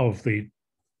phase of the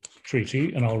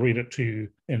treaty, and I'll read it to you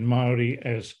in Māori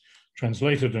as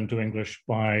translated into English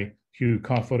by Hugh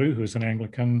Kāwharu, who is an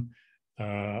Anglican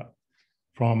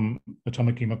from the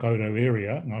Tamaki Makaurau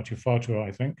area, Ngāti Whātua,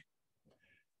 I think.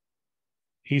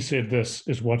 He said this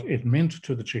is what it meant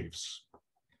to the chiefs.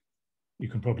 You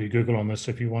can probably Google on this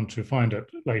if you want to find it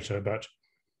later, but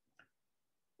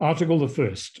Article the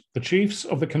 1st, the chiefs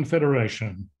of the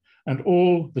Confederation and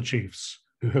all the chiefs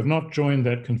who have not joined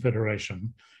that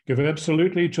confederation give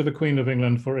absolutely to the Queen of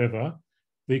England forever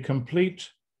the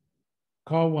complete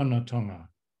kawanatanga,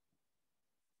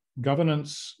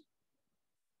 governance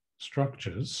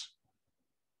structures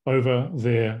over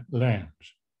their land.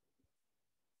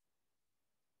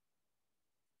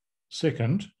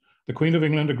 Second, the Queen of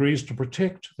England agrees to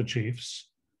protect the chiefs,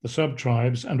 the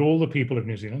sub-tribes, and all the people of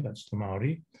New Zealand, that's the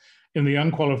Māori, in the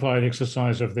unqualified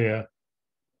exercise of their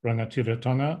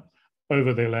rangatiratanga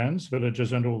over their lands,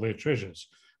 villages, and all their treasures.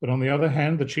 But on the other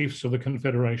hand, the chiefs of the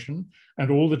Confederation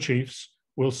and all the chiefs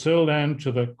will sell land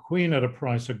to the Queen at a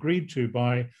price agreed to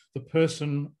by the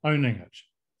person owning it.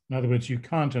 In other words, you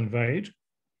can't invade,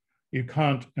 you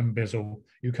can't embezzle,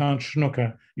 you can't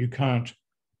snooker, you can't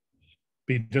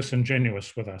be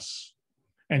disingenuous with us,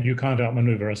 and you can't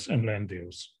outmaneuver us in land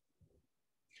deals.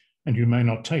 And you may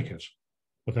not take it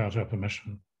without our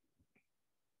permission.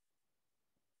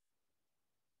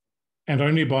 And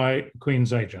only by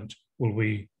Queen's agent will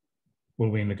we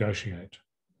negotiate,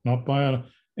 not by an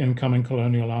incoming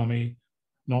colonial army,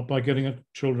 not by getting a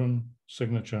children's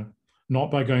signature, not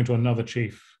by going to another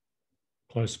chief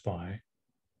close by.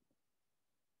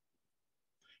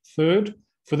 Third,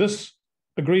 for this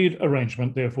agreed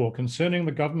arrangement, therefore, concerning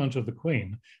the government of the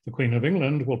Queen of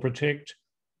England will protect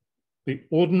the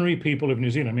ordinary people of New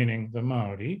Zealand, meaning the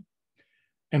Māori,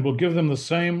 and will give them the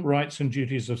same rights and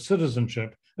duties of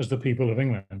citizenship as the people of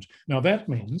England. Now that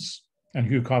means, and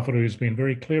Hugh Kāwharu has been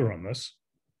very clear on this,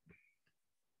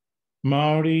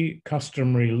 Māori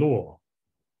customary law,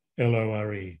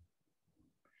 LORE,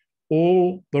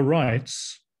 all the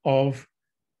rights of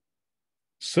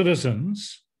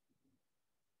citizens,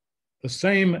 the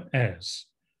same as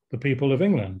the people of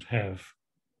England have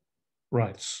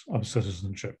rights of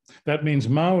citizenship. That means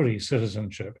Māori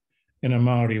citizenship in a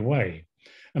Māori way.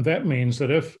 And that means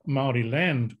that if a Māori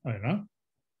landowner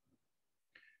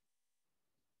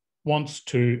wants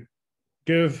to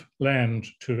give land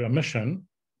to a mission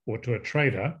or to a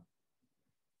trader,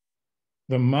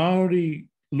 the Māori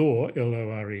law,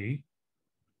 LORE,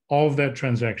 of that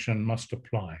transaction must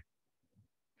apply.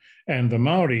 And the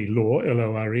Māori law,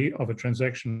 LORE, of a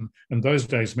transaction in those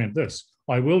days meant this: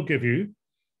 I will give you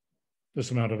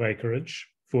this amount of acreage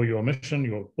for your mission,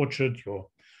 your orchard, your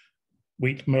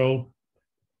wheat mill,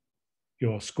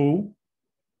 your school,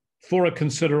 for a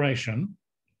consideration,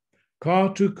 ka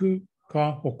tuku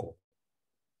ka hoko.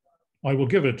 I will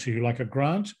give it to you like a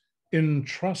grant in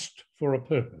trust for a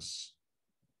purpose.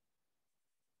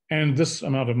 And this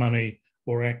amount of money,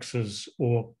 or axes,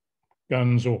 or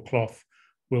guns, or cloth,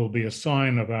 will be a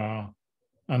sign of our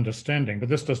understanding. But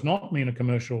this does not mean a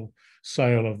commercial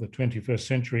sale of the 21st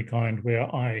century kind where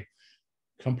I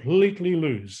completely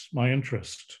lose my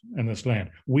interest in this land.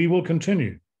 We will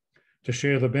continue to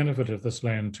share the benefit of this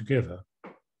land together.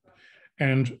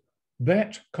 And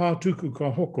that ka tuku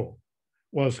ka hoko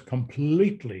was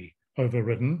completely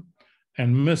overridden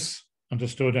and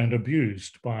misunderstood and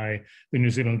abused by the New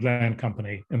Zealand Land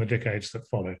Company in the decades that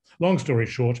followed. Long story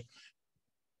short,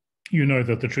 you know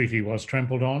that the treaty was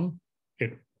trampled on.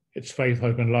 Its faith,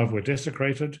 hope, and love were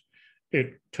desecrated.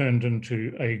 It turned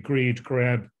into a greed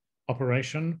grab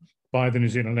operation by the New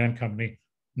Zealand Land Company,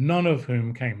 none of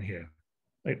whom came here.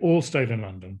 They all stayed in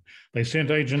London. They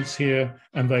sent agents here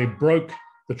and they broke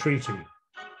the treaty.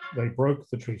 They broke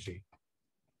the treaty.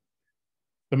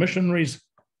 The missionaries,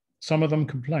 some of them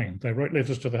complained. They wrote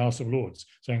letters to the House of Lords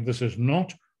saying, this is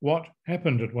not what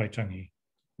happened at Waitangi.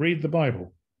 Read the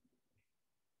Bible.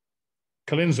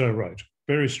 Colenso wrote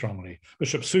very strongly.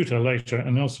 Bishop Suter later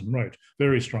and Nelson wrote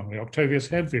very strongly. Octavius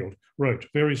Hadfield wrote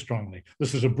very strongly.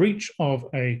 This is a breach of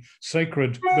a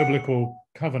sacred biblical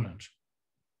covenant.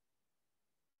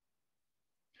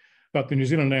 But the New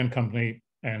Zealand Land Company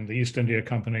and the East India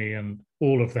Company and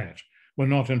all of that were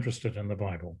not interested in the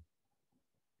Bible.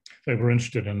 They were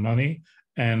interested in money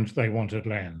and they wanted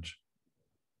land.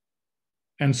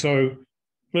 And so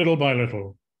little by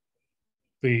little,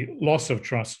 the loss of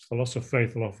trust, the loss of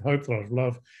faith, the loss of hope, the loss of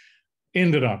love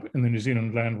ended up in the New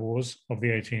Zealand land wars of the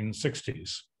 1860s,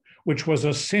 which was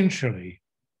essentially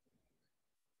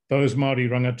those Māori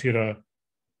rangatira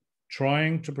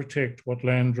trying to protect what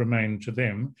land remained to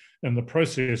them in the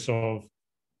process of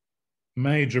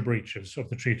major breaches of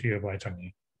the Treaty of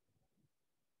Waitangi.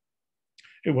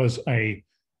 It was a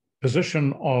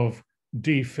position of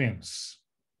defense.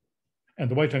 And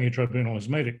the Waitangi Tribunal has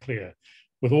made it clear,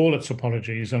 with all its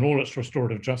apologies and all its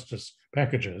restorative justice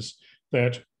packages,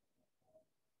 that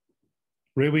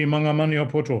Rewi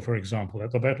Mangamaniopoto, for example,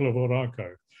 at the Battle of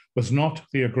Orako, was not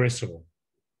the aggressor.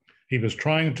 He was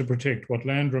trying to protect what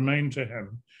land remained to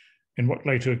him in what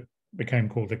later became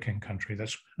called the King Country.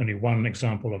 That's only one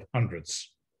example of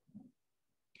hundreds,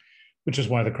 which is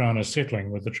why the Crown is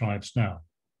settling with the tribes now.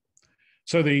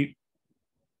 So the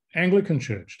Anglican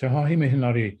Church, Te Hahi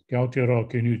Mihinari ki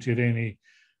Aotearoa ki Niu Tireni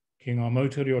ki ngā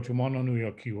mauteri o te mana nui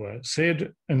o Kiwa,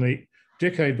 said in the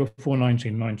decade before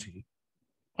 1990,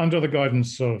 under the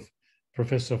guidance of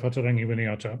Professor Whatarangi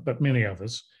Winiata, but many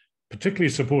others, particularly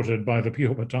supported by the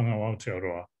Pihopatanga o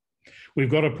Aotearoa,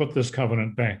 we've got to put this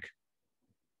covenant back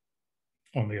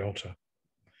on the altar.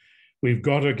 We've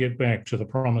got to get back to the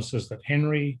promises that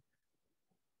Henry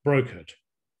brokered,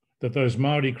 that those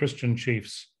Māori Christian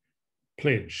chiefs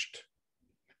pledged,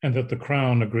 and that the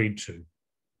Crown agreed to.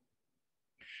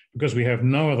 Because we have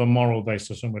no other moral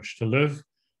basis on which to live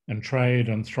and trade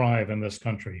and thrive in this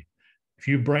country. If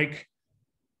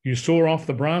you saw off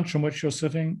the branch on which you're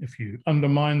sitting, if you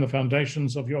undermine the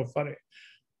foundations of your whare,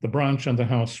 the branch and the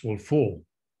house will fall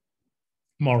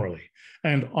morally.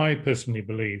 And I personally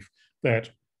believe that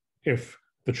if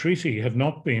the treaty had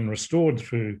not been restored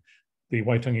through the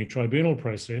Waitangi Tribunal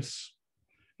process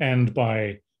and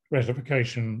by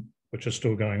ratification, which is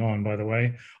still going on, by the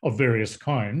way, of various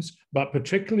kinds, but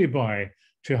particularly by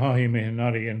Te Hahi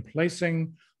Mihinari in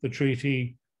placing the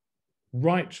treaty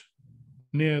right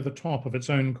near the top of its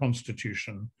own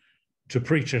constitution, to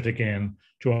preach it again,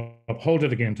 to uphold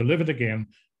it again, to live it again,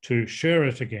 to share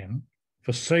it again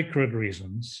for sacred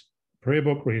reasons, prayer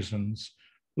book reasons,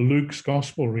 Luke's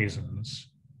gospel reasons,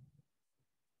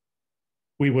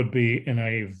 we would be in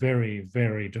a very,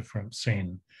 very different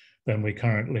scene than we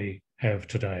currently have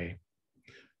today.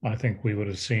 I think we would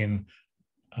have seen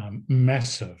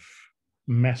massive,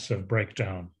 massive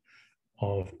breakdown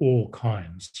of all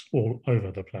kinds all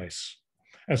over the place.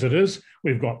 As it is,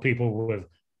 we've got people with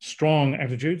strong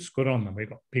attitudes, good on them. We've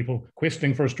got people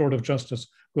questing for restorative justice,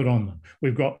 good on them.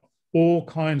 We've got all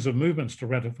kinds of movements to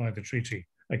ratify the treaty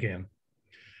again.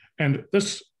 And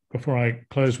this, before I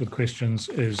close with questions,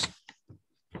 is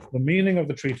the meaning of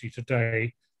the treaty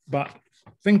today, but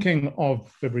thinking of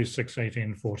February 6,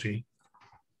 1840,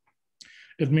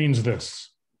 it means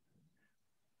this: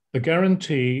 the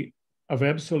guarantee of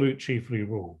absolute chiefly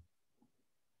rule,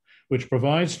 which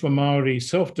provides for Māori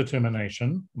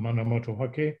self-determination, mana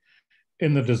motuhake,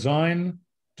 in the design,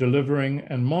 delivering,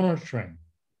 and monitoring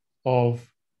of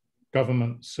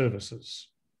government services.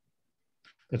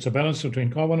 It's a balance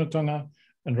between kawanatanga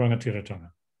and rangatiratanga.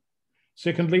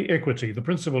 Secondly, equity, the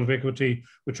principle of equity,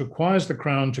 which requires the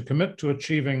Crown to commit to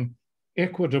achieving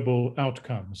equitable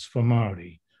outcomes for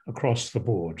Māori across the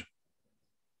board.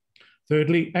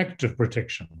 Thirdly, active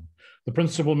protection. The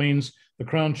principle means the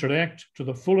Crown should act to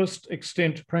the fullest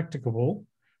extent practicable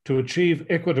to achieve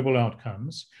equitable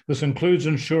outcomes. This includes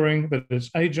ensuring that its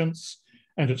agents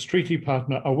and its treaty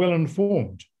partner are well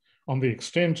informed on the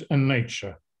extent and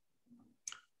nature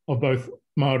of both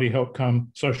Māori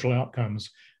social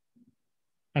outcomes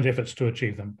and efforts to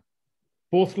achieve them.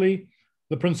 Fourthly,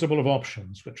 the principle of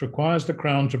options, which requires the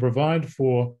Crown to provide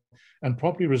for and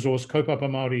properly resource kaupapa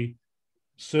Māori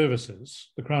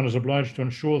services. The Crown is obliged to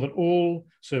ensure that all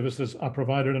services are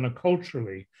provided in a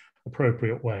culturally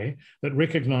appropriate way that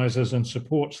recognises and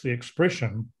supports the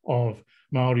expression of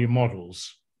Māori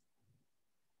models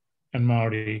and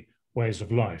Māori ways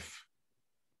of life.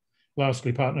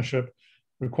 Lastly, partnership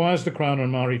requires the Crown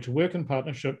and Māori to work in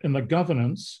partnership in the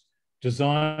governance,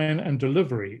 design and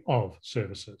delivery of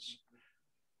services.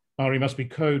 Māori must be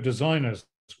co-designers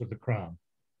with the Crown.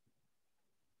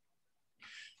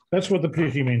 That's what the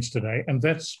treaty means today, and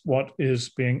that's what is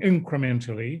being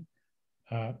incrementally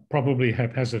probably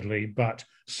haphazardly, but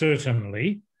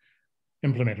certainly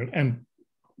implemented. And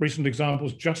recent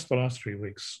examples, just the last 3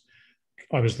 weeks,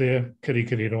 I was there,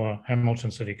 Kirikiriroa,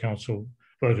 Hamilton City Council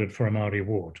voted for a Māori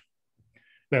ward.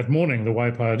 That morning, the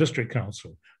Waipawa District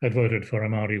Council had voted for a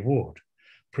Māori ward.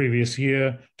 Previous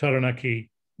year, Taranaki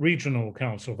Regional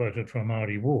Council voted for a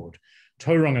Māori ward.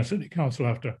 Tauranga City Council,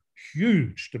 after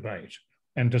huge debate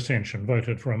and dissension,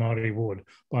 voted for a Māori ward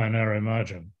by a narrow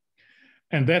margin.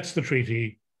 And that's the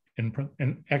treaty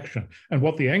in action. And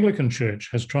what the Anglican Church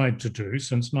has tried to do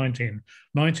since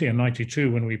 1990 and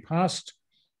 92, when we passed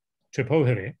Te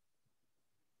Pouhere,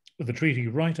 with the treaty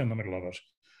right in the middle of it,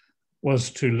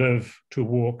 was to live, to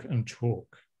walk and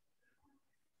talk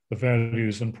the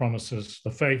values and promises,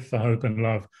 the faith, the hope and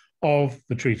love of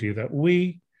the treaty that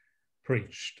we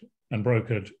preached and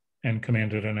brokered and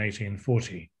commended in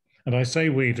 1840. And I say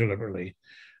we deliberately.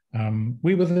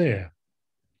 We were there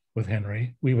with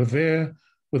Henry. We were there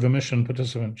with the mission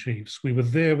participant chiefs. We were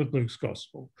there with Luke's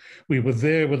Gospel. We were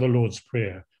there with the Lord's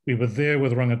Prayer. We were there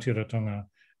with Rangatiratanga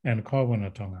and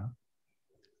Kawanatanga.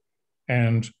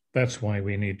 And that's why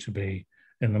we need to be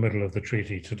in the middle of the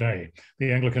treaty today.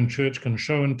 The Anglican Church can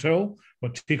show and tell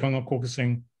what tikanga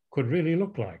caucusing could really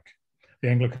look like. The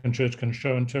Anglican Church can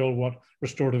show and tell what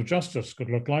restorative justice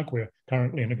could look like. We're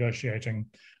currently negotiating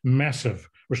massive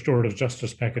restorative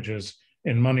justice packages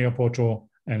in Maniapoto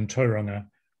and Tauranga.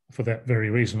 For that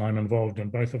very reason, I'm involved in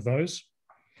both of those.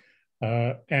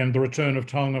 And the return of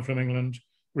taonga from England,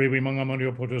 Rewi Manga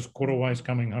Maniapoto's Korowai's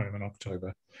coming home in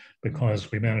October,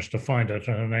 because we managed to find it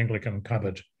in an Anglican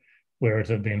cupboard where it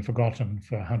had been forgotten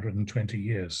for 120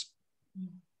 years.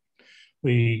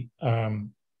 The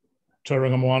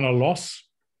Tauranga Moana loss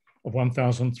of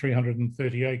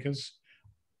 1,330 acres,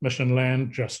 mission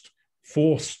land just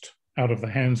forced out of the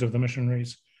hands of the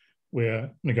missionaries. We're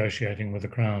negotiating with the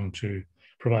Crown to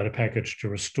provide a package to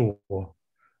restore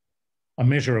a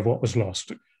measure of what was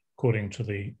lost, according to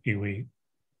the iwi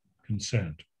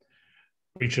concerned.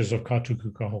 Breaches of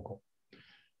Katuku Kahoko.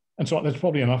 And so that's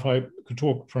probably enough. I could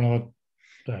talk for another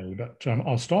day, but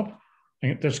I'll stop.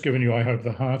 And that's given you, I hope,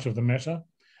 the heart of the matter.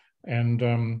 And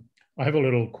I have a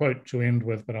little quote to end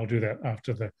with, but I'll do that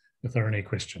after if there are any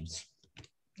questions.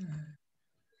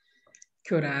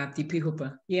 Kia ora, Te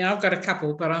Pihupa. Yeah, I've got a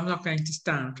couple, but I'm not going to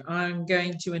start. I'm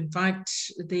going to invite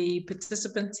the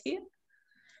participants here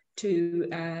to,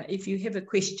 if you have a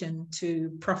question to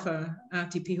proffer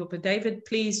Te Pihupa David,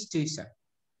 please do so.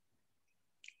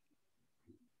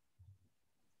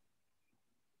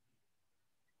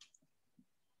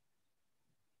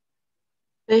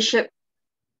 Bishop,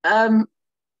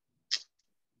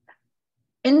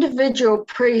 individual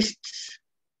priests,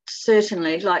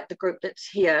 certainly, like the group that's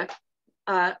here,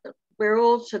 we're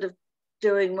all sort of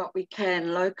doing what we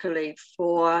can locally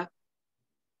for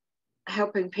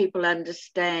helping people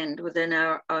understand within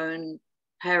our own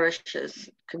parishes,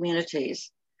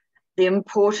 communities, the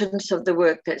importance of the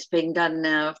work that's being done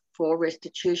now for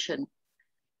restitution.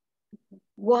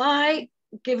 Why,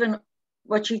 given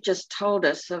what you just told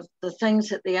us of the things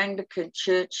that the Anglican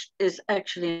Church is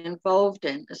actually involved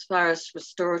in as far as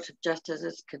restorative justice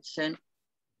is concerned,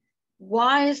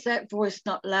 why is that voice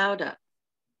not louder?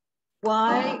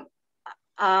 Why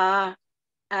are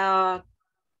our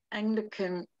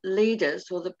Anglican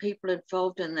leaders or the people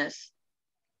involved in this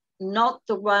not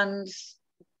the ones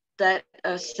that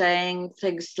are saying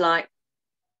things like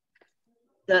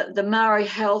the Maori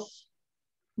health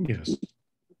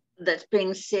that's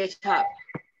being set up?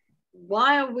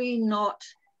 Why are we not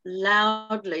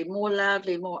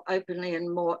more openly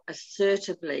and more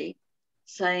assertively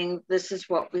saying this is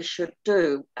what we should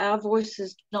do? Our voice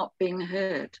is not being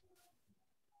heard.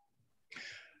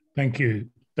 Thank you.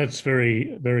 That's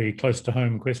very, very close to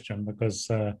home question,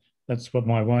 because that's what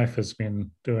my wife has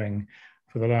been doing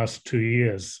for the last 2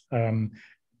 years.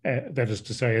 That is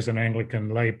to say, as an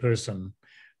Anglican lay person,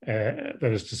 that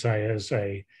is to say, as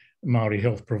a Māori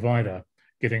health provider,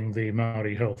 getting the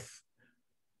Māori health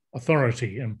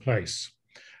authority in place.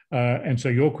 And so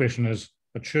your question is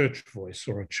a church voice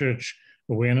or a church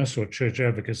awareness or church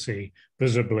advocacy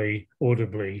visibly,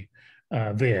 audibly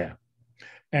there.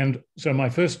 And so my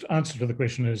first answer to the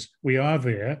question is we are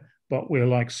there, but we're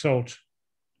like salt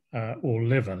or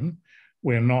leaven.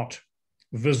 We're not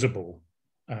visible.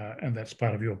 And that's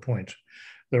part of your point.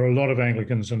 There are a lot of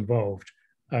Anglicans involved,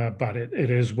 but it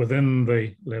is within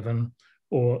the leaven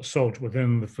or salt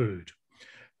within the food.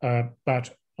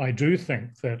 But I do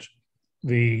think that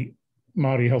the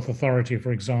Māori Health Authority,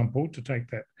 for example, to take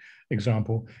that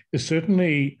example, is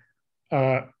certainly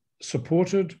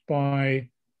supported by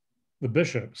the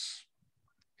bishops,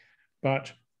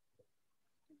 but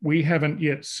we haven't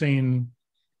yet seen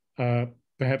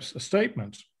perhaps a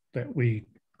statement that we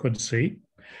could see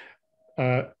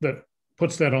that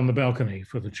puts that on the balcony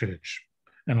for the church?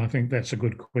 And I think that's a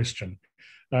good question.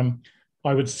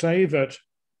 I would say that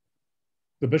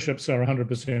the bishops are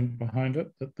 100% behind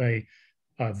it, that they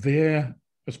are there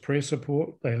as prayer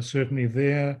support. They are certainly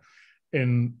there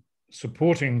in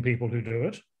supporting people who do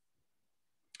it.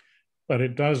 But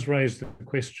it does raise the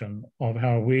question of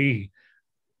how we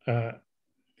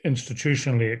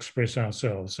institutionally express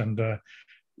ourselves. And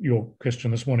your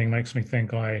question this morning makes me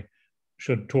think I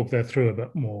should talk that through a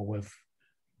bit more with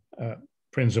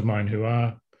friends of mine who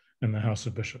are in the House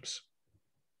of Bishops.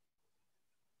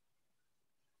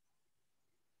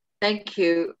 Thank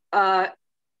you.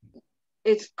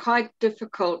 It's quite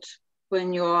difficult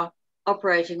when you're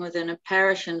operating within a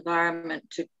parish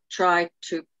environment to try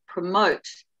to promote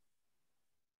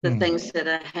the things that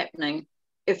are happening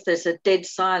if there's a dead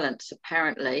silence,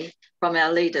 apparently, from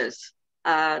our leaders.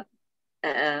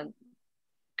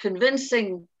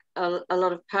 Convincing a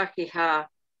lot of Pākehā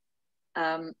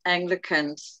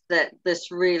Anglicans that this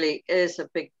really is a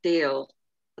big deal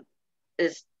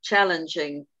is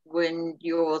challenging when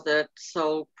you're the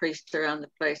sole priest around the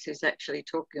place who's actually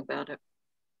talking about it.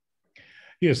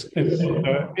 Yes, and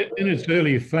in its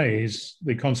early phase,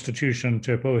 the Constitution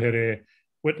Te Pohere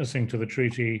witnessing to the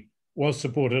treaty was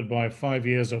supported by 5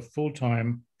 years of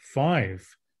full-time 5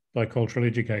 bicultural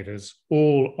educators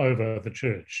all over the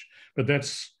church. But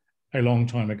that's a long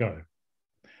time ago.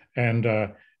 And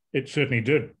it certainly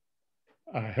did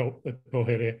help the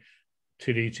Pohere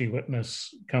Te Tiriti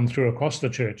witness come through across the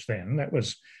church then. That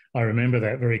was, I remember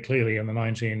that very clearly in the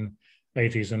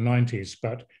 1980s and 90s,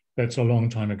 but that's a long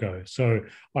time ago. So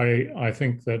I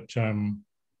think that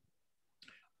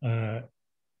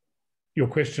your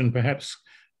question perhaps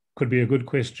could be a good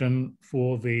question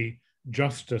for the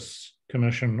Justice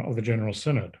Commission of the General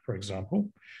Synod, for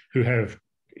example, who have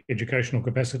educational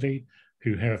capacity,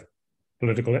 who have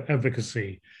political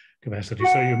advocacy capacity.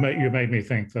 So you made me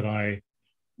think that I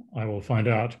will find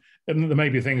out. And there may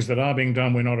be things that are being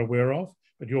done we're not aware of,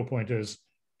 but your point is,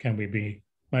 can we be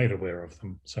made aware of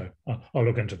them? So I'll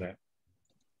look into that.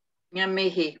 Ngā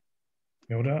mihi.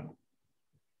 Kia ora.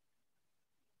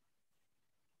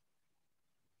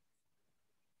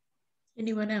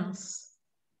 Anyone else?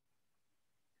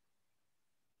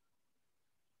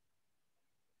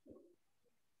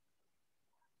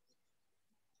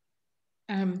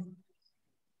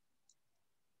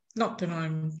 Not that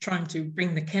I'm trying to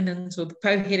bring the canons or the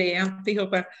pohere out,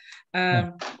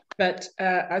 but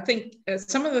I think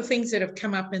some of the things that have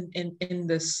come up in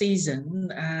the season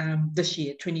this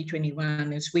year,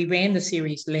 2021, is we ran the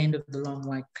series Land of the Long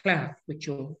White Cloud, which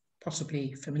you're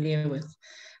possibly familiar with.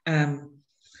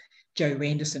 Joe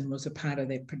Randerson was a part of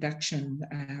that production,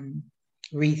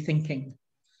 rethinking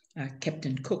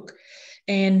Captain Cook.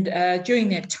 And during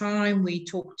that time, we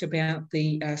talked about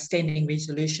the standing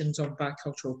resolutions on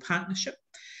bicultural partnership.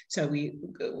 So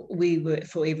we were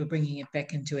forever bringing it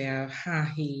back into our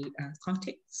Hāhi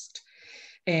context,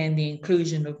 and the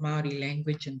inclusion of Māori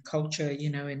language and culture, you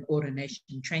know, in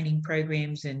ordination training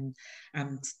programs and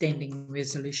standing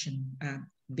resolution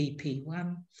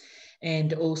BP1,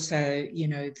 and also, you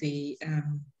know, the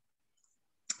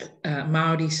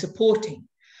Māori supporting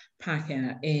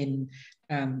Pākehā in,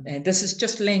 and this is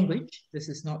just language, this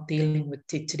is not dealing with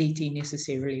Te Tiriti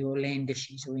necessarily or land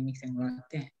issues or anything like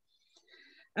that.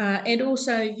 And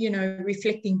also, you know,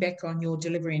 reflecting back on your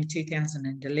delivery in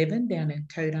 2011 down in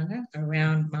Tauranga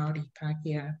around Māori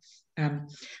Pākehā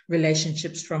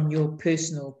relationships from your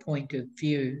personal point of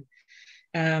view.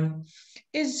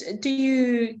 Do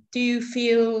you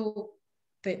feel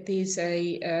that there's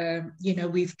a, you know,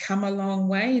 we've come a long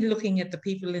way looking at the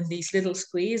people in these little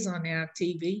squares on our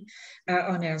TV,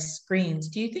 on our screens?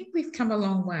 Do you think we've come a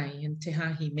long way in Te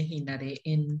Hāhi Mihinare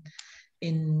in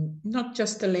not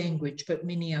just the language, but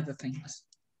many other things?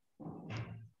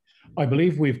 I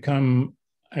believe we've come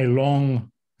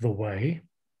along the way.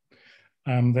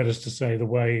 That is to say, the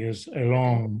way is a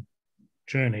long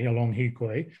journey, a long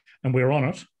hikoi, and we're on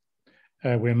it.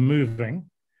 We're moving,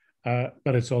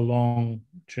 but it's a long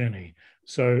journey.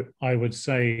 So I would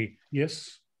say,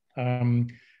 yes. Going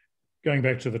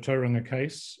back to the Tauranga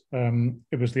case,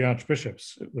 it was the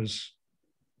archbishops. It was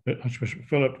Archbishop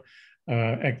Philip,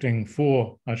 acting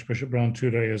for Archbishop Brown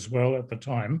Ture as well at the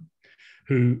time,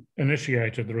 who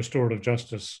initiated the restorative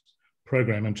justice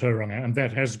program in Tauranga, and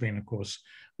that has been, of course,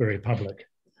 very public.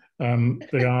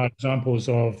 There are examples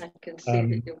of... I can see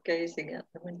that you're gazing out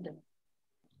the window.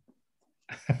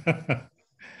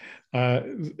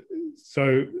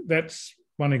 So that's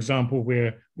one example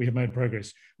where we have made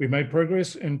progress. We've made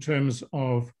progress in terms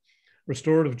of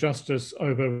restorative justice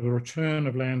over the return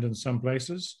of land in some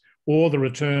places, or the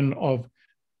return of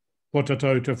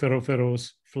Potato to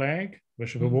Wherowhero's flag.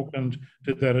 Bishop of Auckland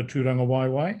did that at Turanga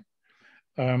Waiwai.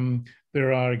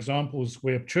 There are examples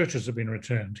where churches have been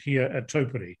returned, here at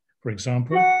Taupiri, for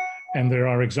example, and there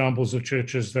are examples of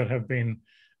churches that have been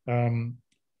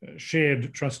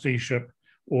shared trusteeship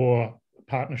or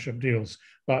partnership deals,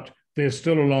 but there's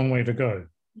still a long way to go.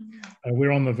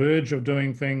 We're on the verge of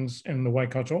doing things in the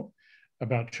Waikato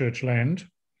about church land.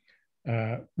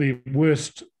 The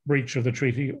worst breach of the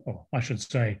treaty, or I should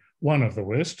say one of the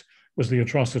worst, was the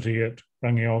atrocity at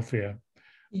Rangiaowhia,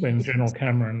 when General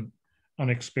Cameron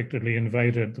unexpectedly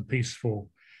invaded the peaceful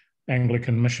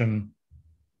Anglican mission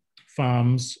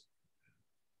farms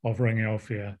of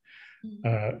Rangiaowhia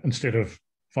instead of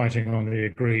fighting on the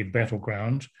agreed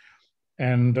battleground.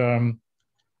 And a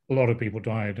lot of people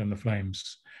died in the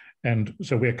flames. And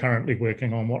so we're currently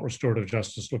working on what restorative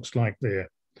justice looks like there.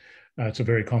 It's a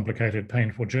very complicated,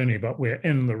 painful journey, but we're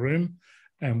in the room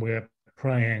and we're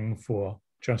praying for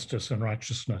justice and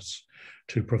righteousness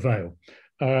to prevail.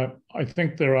 I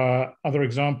think there are other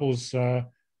examples in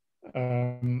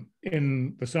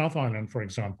the South Island, for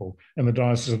example, in the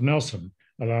Diocese of Nelson,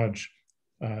 a large,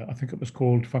 I think it was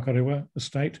called Whakarewa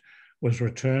estate, was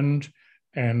returned,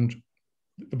 and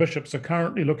the bishops are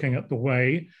currently looking at the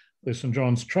way the St.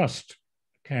 John's Trust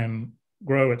can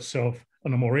grow itself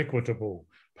on a more equitable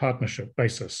partnership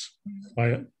basis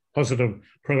by positive,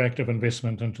 proactive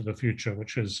investment into the future,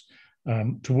 which is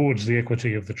towards the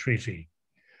equity of the treaty.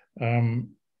 And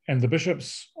the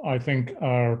bishops, I think,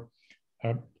 are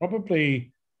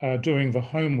probably doing the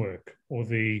homework or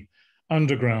the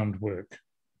underground work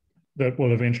that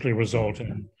will eventually result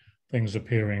in things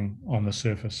appearing on the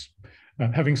surface.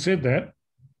 Having said that,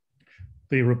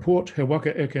 the report, He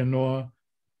Waka Eke Noa,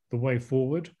 The Way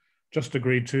Forward, just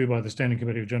agreed to by the Standing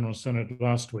Committee of General Synod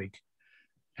last week,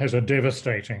 has a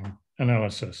devastating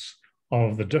analysis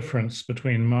of the difference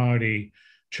between Māori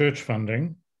church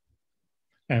funding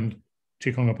and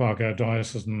Tikanga Pākehā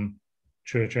diocesan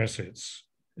church assets.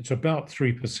 It's about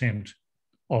 3%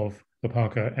 of the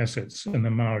Pākehā assets in the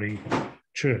Māori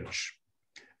church.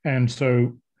 And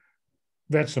so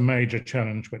that's a major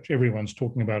challenge which everyone's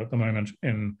talking about at the moment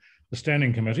in the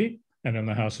Standing Committee and in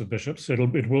the House of Bishops.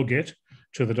 It will get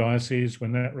to the diocese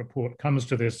when that report comes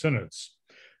to their synods.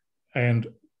 And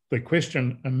the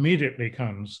question immediately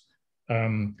comes,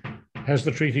 has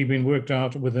the treaty been worked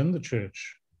out within the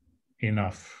church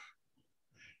enough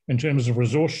in terms of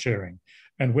resource sharing?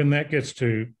 And when that gets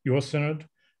to your synod,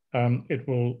 it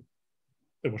will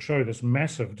show this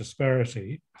massive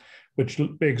disparity, which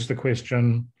begs the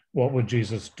question, what would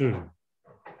Jesus do?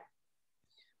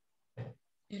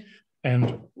 Yeah.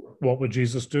 And what would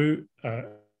Jesus do?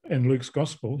 In Luke's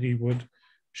gospel, he would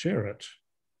share it.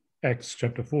 Acts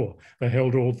chapter 4, they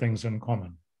held all things in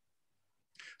common.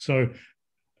 So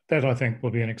that, I think,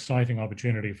 will be an exciting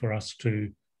opportunity for us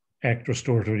to act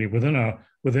restoratively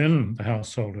within the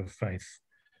household of faith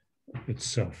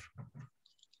itself.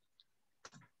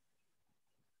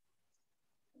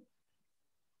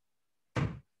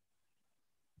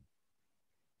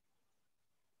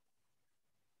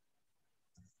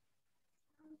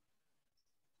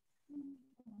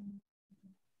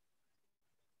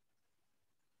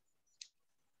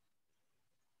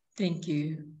 Thank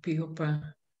you,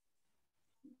 Pihopa.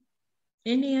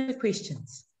 Any other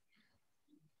questions?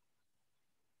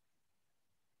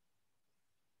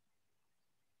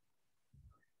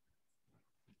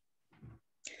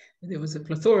 There was a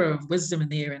plethora of wisdom in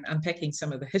there and unpacking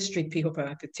some of the history, Pihopa.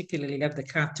 I particularly love the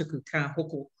ka tuku, ka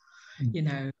hoko, you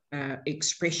know,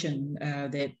 expression,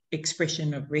 that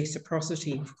expression of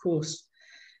reciprocity, of course.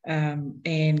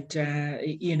 And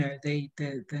you know,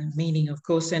 the meaning, of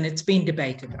course, and it's been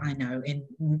debated, I know,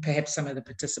 and perhaps some of the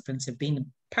participants have been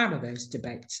part of those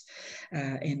debates.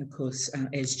 And of course,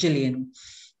 as Gillian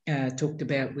talked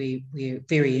about, we're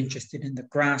very interested in the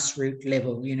grassroots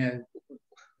level, you know,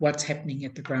 what's happening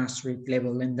at the grassroots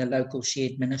level in the local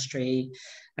shared ministry,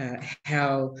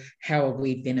 how are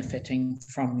we benefiting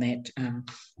from that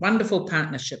wonderful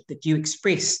partnership that you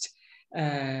expressed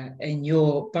in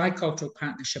your bicultural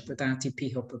partnership with Auntie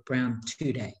Pihopa Brown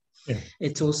today. Yeah.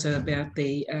 It's also about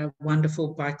the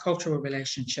wonderful bicultural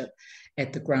relationship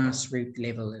at the grassroots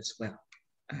level as well.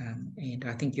 And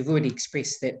I think you've already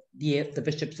expressed that, yeah, the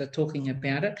bishops are talking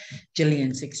about it.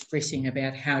 Gillian's expressing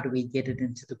about how do we get it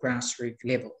into the grassroots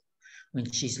level when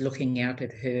she's looking out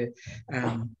at her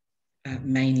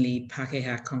mainly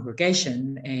Pākehā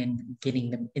congregation and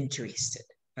getting them interested.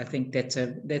 I think that's a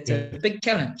big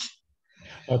challenge.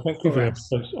 Thank you for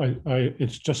that.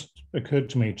 It's just occurred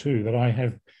to me too that I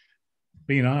have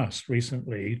been asked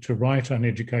recently to write an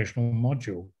educational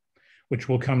module, which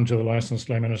will come to the licensed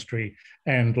lay ministry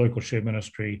and local share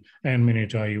ministry and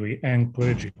Minitaiui and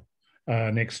clergy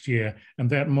next year. And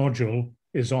that module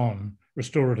is on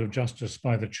restorative justice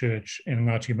by the church in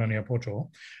Ngāti Maniapoto.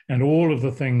 And all of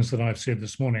the things that I've said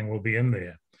this morning will be in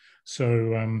there. So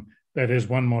that is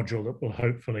one module that will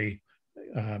hopefully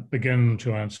begin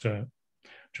to answer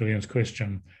Julian's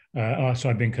question. So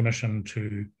I've been commissioned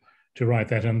to write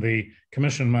that, and the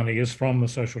commission money is from the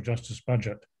social justice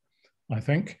budget, I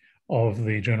think, of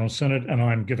the General Synod, and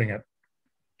I'm giving it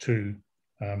to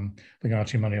the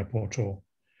Ngāti Maniapoto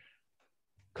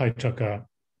Kaitaka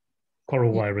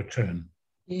Korowai return.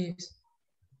 Yes,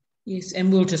 yes,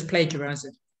 and we'll just plagiarise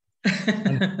it.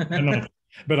 and not,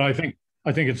 but I think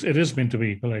it is meant to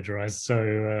be plagiarised.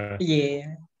 So yeah,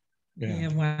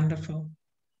 wonderful.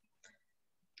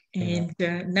 And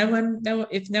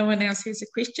if no one else has a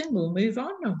question, we'll move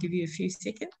on. I'll give you a few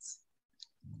seconds.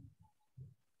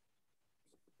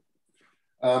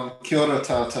 Kia ora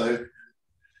tātou.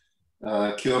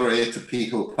 Kia ora e te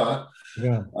pihopa.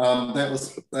 Yeah. That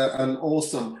was an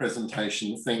awesome presentation.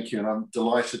 Thank you. And I'm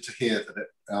delighted to hear that it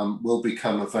will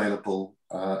become available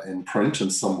in print in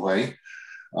some way,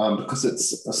 because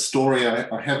it's a story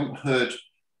I haven't heard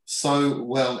so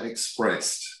well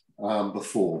expressed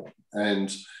before.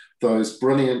 And those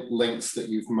brilliant links that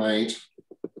you've made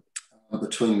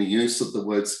between the use of the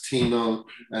words tino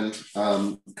and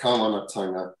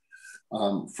kawanatanga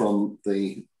from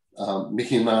the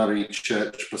mihi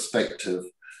church perspective,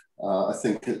 I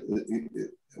think it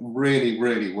really,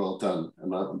 really well done.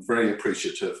 And I'm very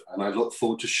appreciative. And I look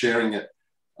forward to sharing it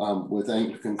with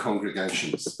Anglican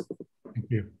congregations. Thank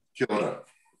you. Kia ora.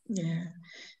 Yeah.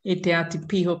 E te ati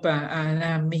pihopa a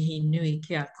la mihi nui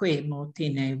ki a koe mō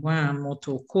tēnei wā, mō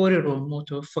tō kōrero, mō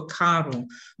tō whakaro,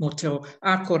 mō tō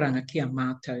ākoranga ki a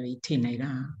mātou i tēnei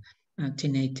rā,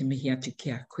 tēnei te mihi atu ki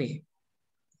a koe.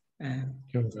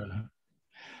 Kia ora.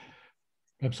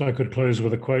 Perhaps I could close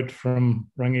with a quote from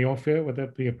Rangi Ofia. Would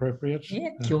that be appropriate? Yeah,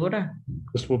 kia ora.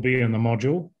 This will be in the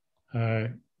module,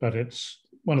 but it's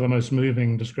one of the most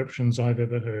moving descriptions I've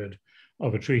ever heard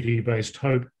of a treaty-based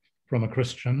hope from a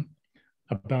Christian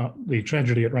about the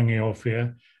tragedy at Rangi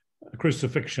Ofia, a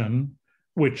crucifixion,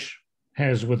 which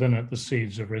has within it the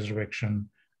seeds of resurrection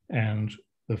and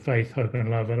the faith, hope, and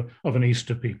love of an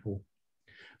Easter people.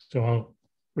 So I'll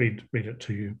read it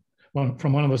to you.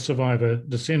 From one of the survivor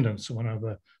descendants, one of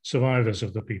the survivors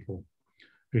of the people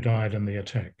who died in the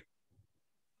attack.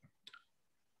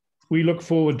 We look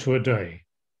forward to a day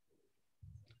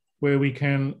where we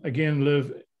can again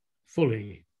live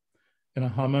fully in a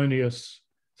harmonious,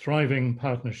 thriving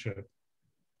partnership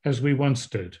as we once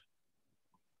did.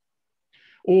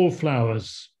 All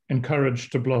flowers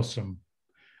encouraged to blossom,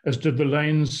 as did the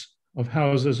lanes of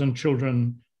houses and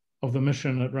children of the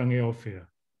mission at Rangi Ofia.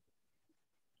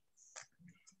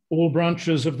 All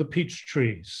branches of the peach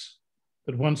trees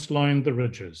that once lined the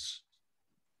ridges.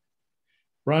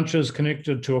 Branches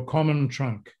connected to a common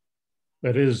trunk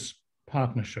that is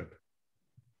partnership.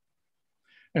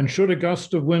 And should a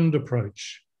gust of wind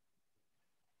approach,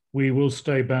 we will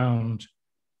stay bound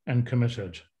and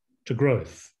committed to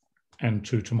growth and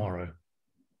to tomorrow.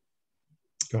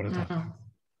 Kia ora tātou.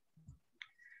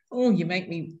 Oh, you make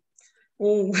me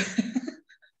all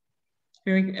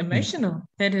very emotional.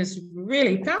 That is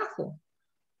really powerful.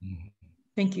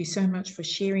 Thank you so much for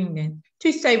sharing that.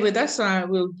 Do stay with us. I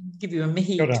will give you a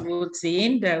mihi towards the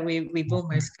end. We've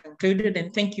almost concluded,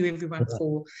 and thank you everyone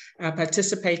for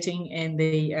participating. And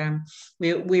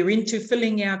we're into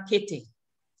filling our kete.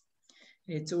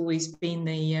 It's always been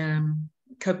the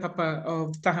kaupapa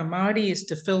of Taha Māori is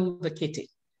to fill the kete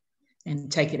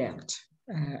and take it out.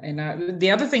 And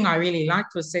the other thing I really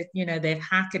liked was that, you know, that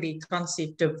hakari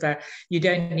concept of you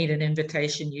don't need an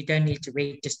invitation, you don't need to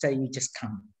register, you just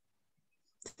come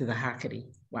to the hakari.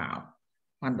 Wow,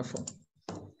 wonderful.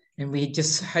 And we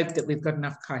just hope that we've got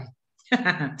enough kai.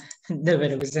 No,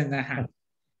 but it was in the heart.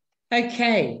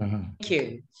 Okay, thank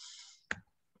you.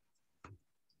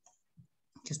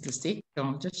 Just a sec,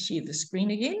 I'll just share the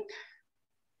screen again.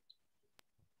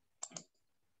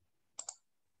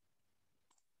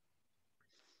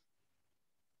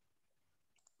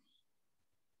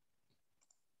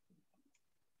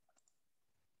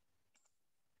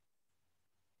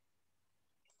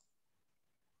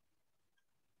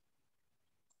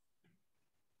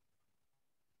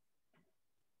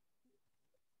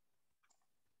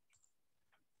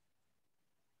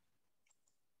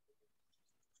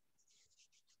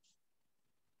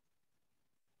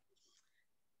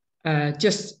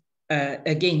 Just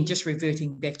again, just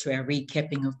reverting back to our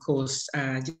recapping, of course,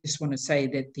 I just want to say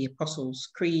that the Apostles'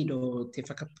 Creed, or Te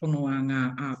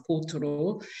Whakaponoanga a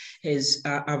Pōtoro, is,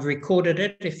 I've recorded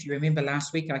it. If you remember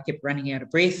last week, I kept running out of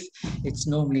breath. It's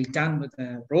normally done with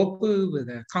a rōpū, with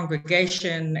a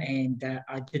congregation, and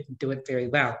I didn't do it very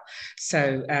well.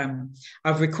 So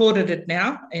I've recorded it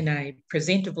now in a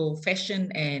presentable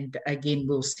fashion, and again,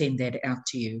 we'll send that out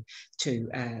to you to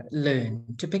learn,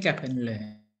 to pick up and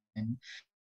learn.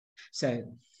 So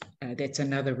that's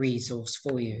another resource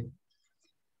for you.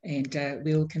 And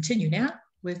we'll continue now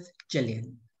with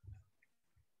Gillian.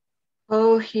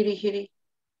 Po hiri hiri,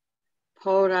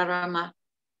 po rarama,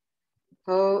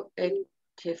 po e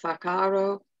te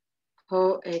whakaro,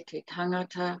 po e te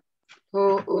tangata,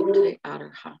 po o te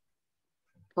aroha,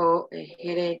 po e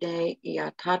here dei I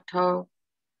a tatou,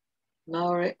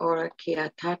 Maori ora ki a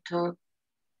tatou,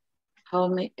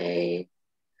 haumi e,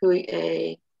 hui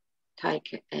e,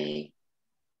 taike e.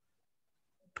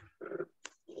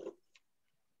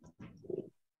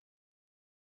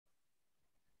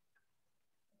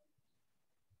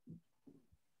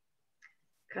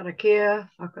 Karakia,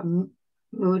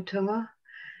 whakamutunga,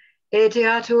 e te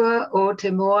atua o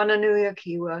te moana nui a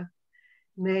kiwa,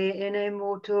 me ene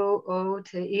moto o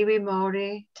te iwi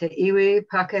Māori, te iwi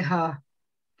Pakeha.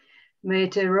 Me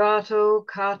te rato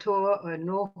katoa o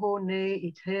noho nei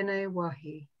I tēnei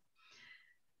wahi.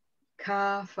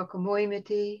 Ka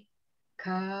whakamoimiti,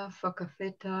 ka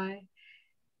whakawhetai,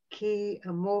 ki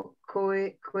a mo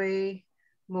koe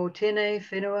mo tēnei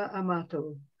whenua a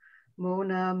matou. Mō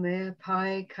nā mea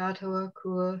pai katoa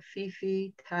kua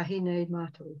whiwhi tahi nei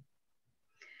matou.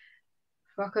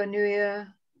 Whakanuia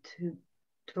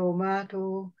tō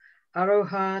matou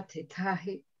aroha te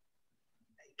tahi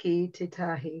ki te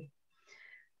tahi.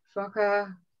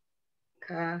 Whaka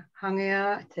ka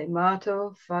hangea te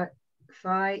matou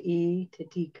whai I te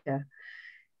tika.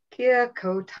 Kia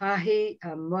kotahi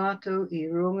a matou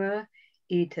I runga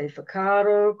I te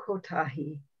whakaro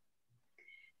kotahi.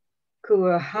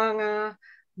 Kua hanga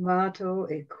matou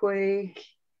e koe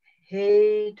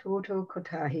hei toto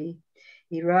kotahi,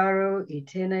 I raro I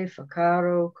tēnei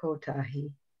whakaro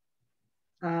kotahi.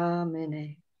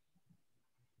 Āmene.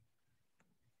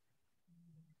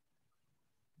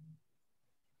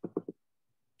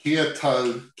 Kia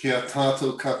tau, kia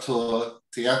tātou katoa,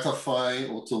 te atawhai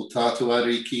o tō tātou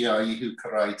ariki a Ihu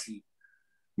Karaiti,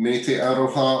 me te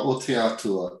aroha o te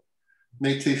atua,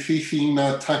 me te whiwhi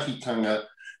ngā tahitanga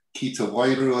ki te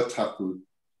wairua tapu,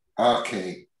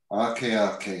 ake, ake,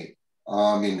 ake,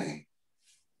 āmene.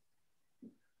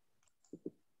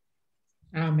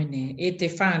 Āmene, e te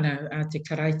whānau a te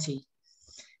Karaiti.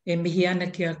 E mihi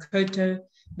ana ki a koutou,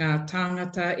 ngā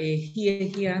tāngata e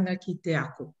hiahianga ki te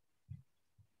ako.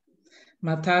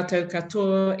 Mā tātou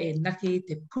katoa e naki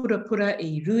te pura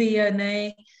I ruia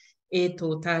nei e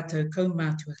tō tātou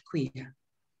kaumātua kuia.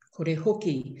 Kore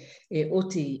hoki e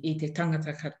oti I te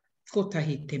tangata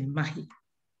kotahi te mahi.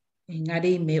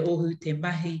 Engari me ohu te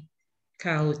mahi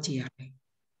ka oti ai.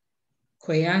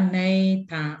 Koe anei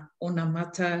tā ona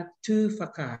mata tū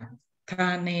whakaaro.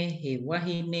 Tāne he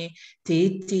wahine, te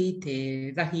iti,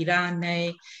 te rahi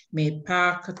rānei, me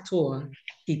pā katoa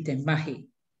ki te mahi.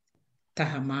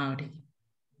 Taha Māori.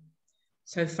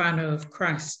 So, whānau of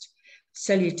Christ,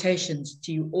 salutations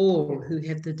to you all who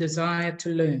have the desire to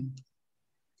learn.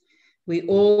 We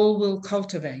all will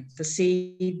cultivate the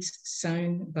seeds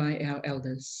sown by our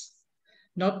elders,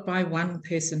 not by one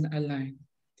person alone,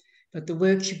 but the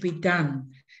work should be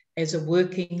done as a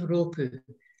working rōpū,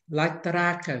 like the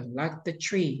rākau, like the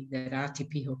tree that Āti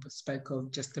Pihopa spoke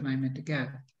of just a moment ago,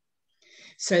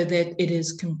 so that it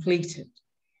is completed.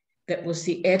 That was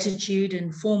the attitude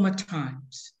in former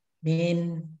times.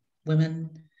 Men,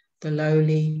 women, the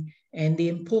lowly, and the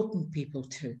important people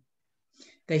too.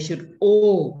 They should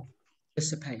all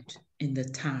participate in the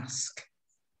task.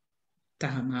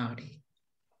 Taha Māori.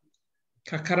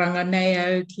 Ka karanga nei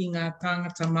au ki ngā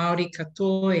tāngata Māori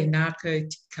katoa e ngākau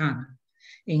tikana,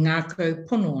 e ngākau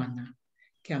ponoana,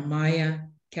 kia maia,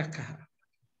 kia kaha.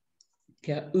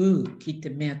 Kia u ki te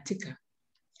mea tika.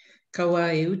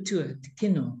 Kaua e utua te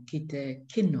kino ki te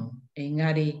kino,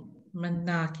 engari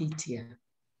manakitia.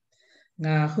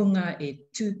 Ngā hunga e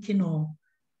tūkino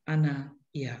ana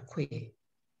I a koe.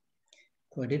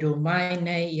 Kua riro mai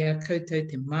nei I a koutou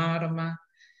te mārama,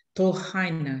 tō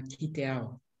haina ki te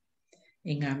ao.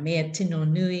 E ngā mea tino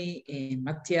nui e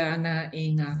matia ana e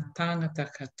ngā tāngata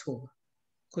katoa.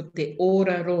 Ko te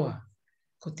ora roa,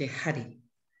 ko te hari,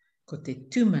 ko te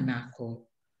tūmanako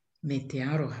me te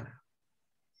aroha.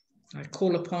 I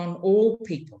call upon all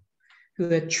people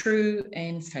who are true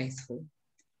and faithful.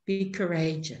 Be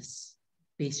courageous,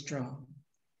 be strong.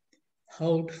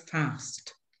 Hold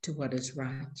fast to what is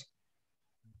right.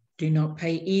 Do not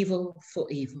pay evil for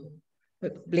evil,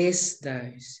 but bless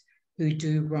those who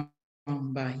do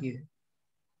wrong by you.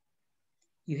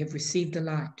 You have received the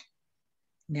light.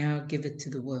 Now give it to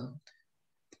the world.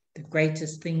 The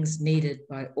greatest things needed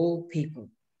by all people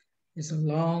is a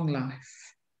long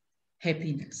life,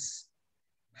 happiness,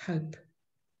 hope,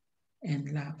 and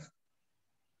love.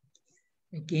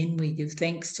 Again, we give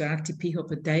thanks to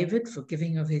Archbishop David for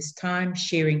giving of his time,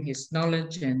 sharing his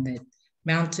knowledge and that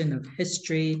mountain of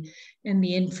history and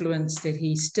the influence that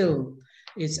he still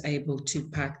is able to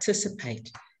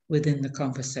participate within the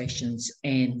conversations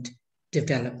and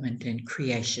development and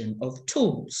creation of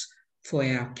tools for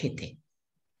our kete,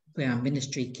 for our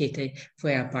ministry kete, for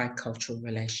our bicultural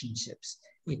relationships.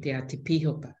 I te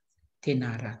Archbishop,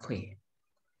 tēnā rā koe.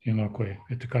 Tēnā koe,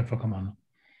 e te kai whakamana.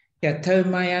 Kia tau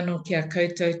mai anō kia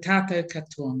koutou tātou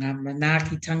katoa ngā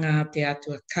manaakitanga a te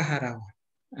atua kaharawa,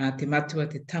 a te matua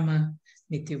te tama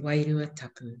me te wairua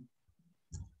tapu.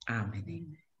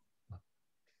 Amen.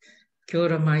 Kia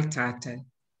ora mai tātou.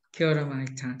 Kia ora mai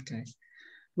tātou.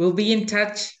 We'll be in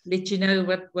touch, let you know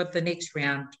what the next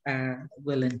round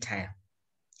will entail.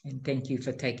 And thank you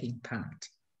for taking part.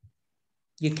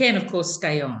 You can, of course,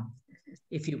 stay on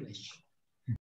if you wish.